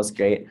general is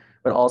great,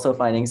 but also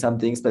finding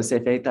something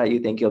specific that you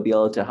think you'll be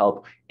able to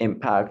help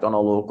impact on a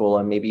local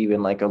and maybe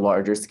even a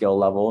larger scale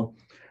level.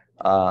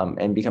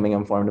 And becoming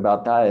informed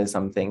about that is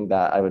something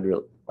that I would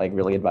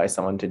really advise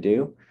someone to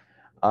do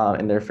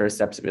in their first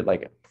steps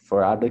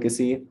for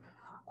advocacy.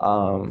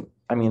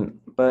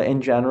 But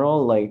in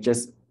general,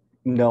 just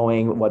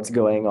knowing what's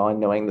going on,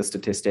 knowing the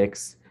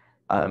statistics,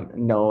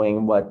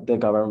 knowing what the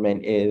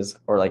government is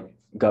or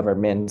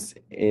governments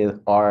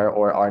are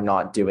or are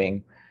not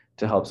doing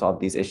to help solve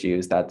these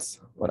issues. That's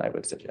what I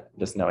would suggest.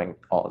 Just knowing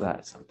all of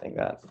that is something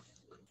that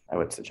I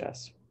would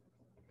suggest.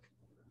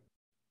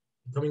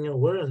 Becoming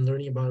aware and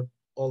learning about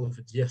all of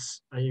it.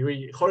 Yes, I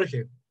agree.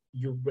 Jorge,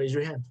 you raise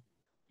your hand.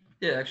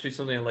 Yeah, actually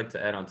something I'd like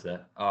to add on to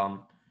that.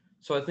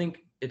 So I think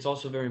it's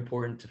also very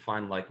important to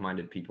find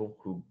like-minded people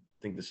who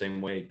think the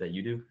same way that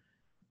you do.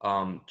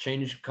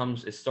 Change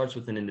it starts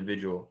with an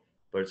individual,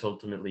 but it's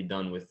ultimately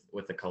done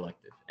with a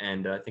collective.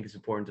 And I think it's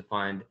important to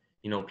find,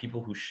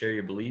 people who share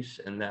your beliefs,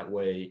 and that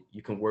way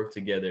you can work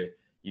together.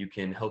 You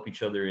can help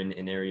each other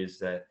in areas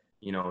that,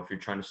 if you're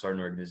trying to start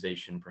an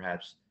organization,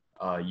 perhaps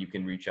you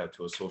can reach out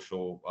to a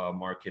social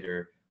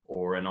marketer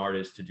or an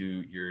artist to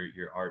do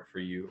your art for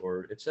you,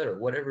 or et cetera,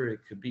 whatever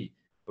it could be.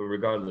 But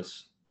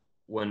regardless,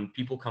 when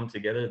people come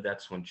together,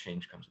 that's when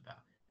change comes about.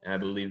 And I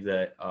believe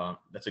that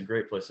that's a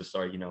great place to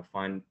start.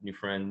 Find new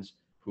friends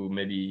who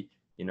maybe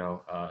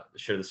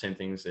share the same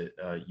things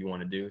that you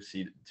want to do,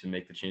 to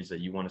make the change that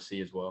you want to see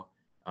as well.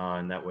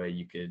 And that way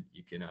you can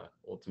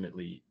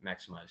ultimately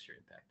maximize your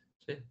impact.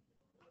 So, yeah.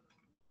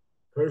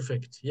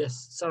 Perfect.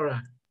 Yes,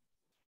 Sarah.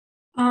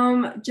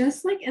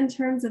 Just in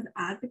terms of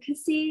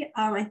advocacy,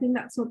 I think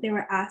that's what they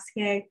were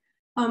asking.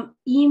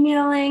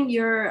 Emailing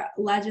your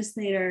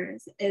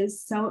legislators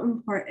is so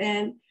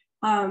important,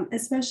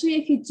 especially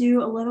if you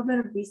do a little bit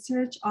of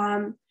research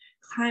on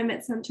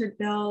climate-centered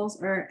bills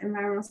or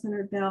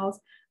environmental-centered bills.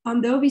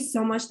 There will be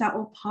so much that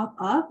will pop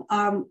up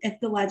if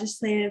the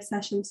legislative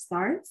session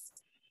starts.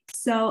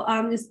 So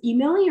just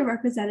emailing your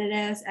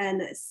representatives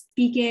and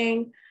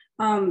speaking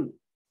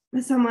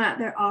with someone at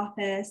their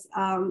office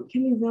can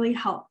be really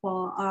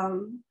helpful.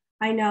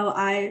 I know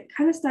I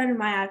kind of started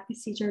my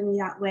advocacy journey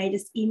that way,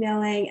 just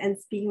emailing and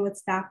speaking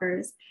with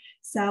staffers.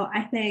 So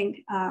I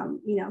think,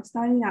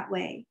 starting that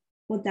way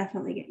will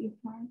definitely get you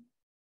far.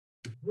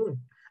 Mm-hmm.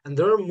 And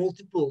there are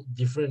multiple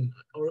different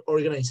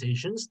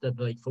organizations that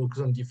focus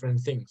on different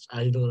things,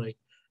 either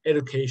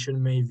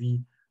education,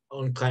 maybe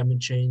on climate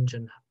change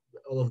and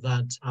all of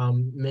that.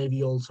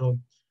 Maybe also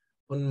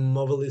on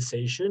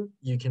mobilization,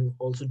 you can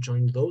also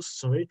join those.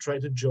 So maybe try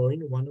to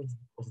join one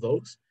of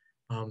those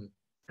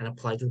and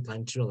apply to the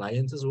Planeteer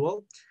Alliance as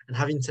well. And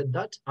having said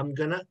that, I'm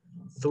gonna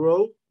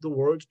throw the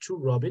word to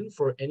Robin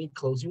for any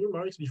closing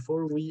remarks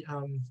before we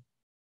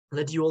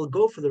let you all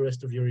go for the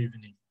rest of your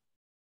evening.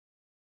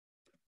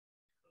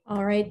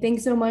 All right,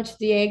 thanks so much,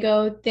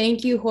 Diego.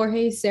 Thank you,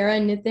 Jorge, Sarah,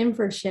 and Nitin,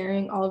 for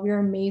sharing all of your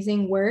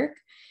amazing work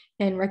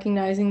and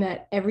recognizing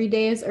that every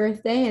day is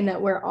Earth Day and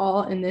that we're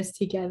all in this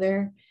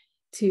together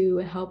to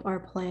help our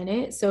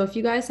planet. So if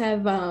you guys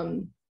have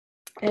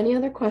any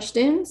other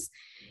questions,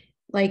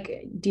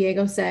 like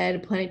Diego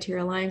said,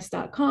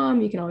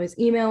 planeteeralliance.com, you can always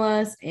email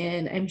us,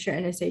 and I'm sure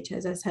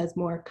NSHSS has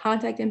more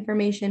contact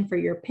information for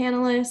your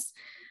panelists.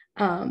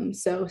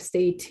 So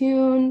stay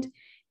tuned.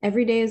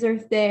 Every day is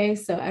Earth Day,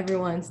 so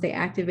everyone stay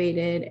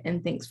activated,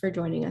 and thanks for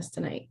joining us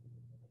tonight.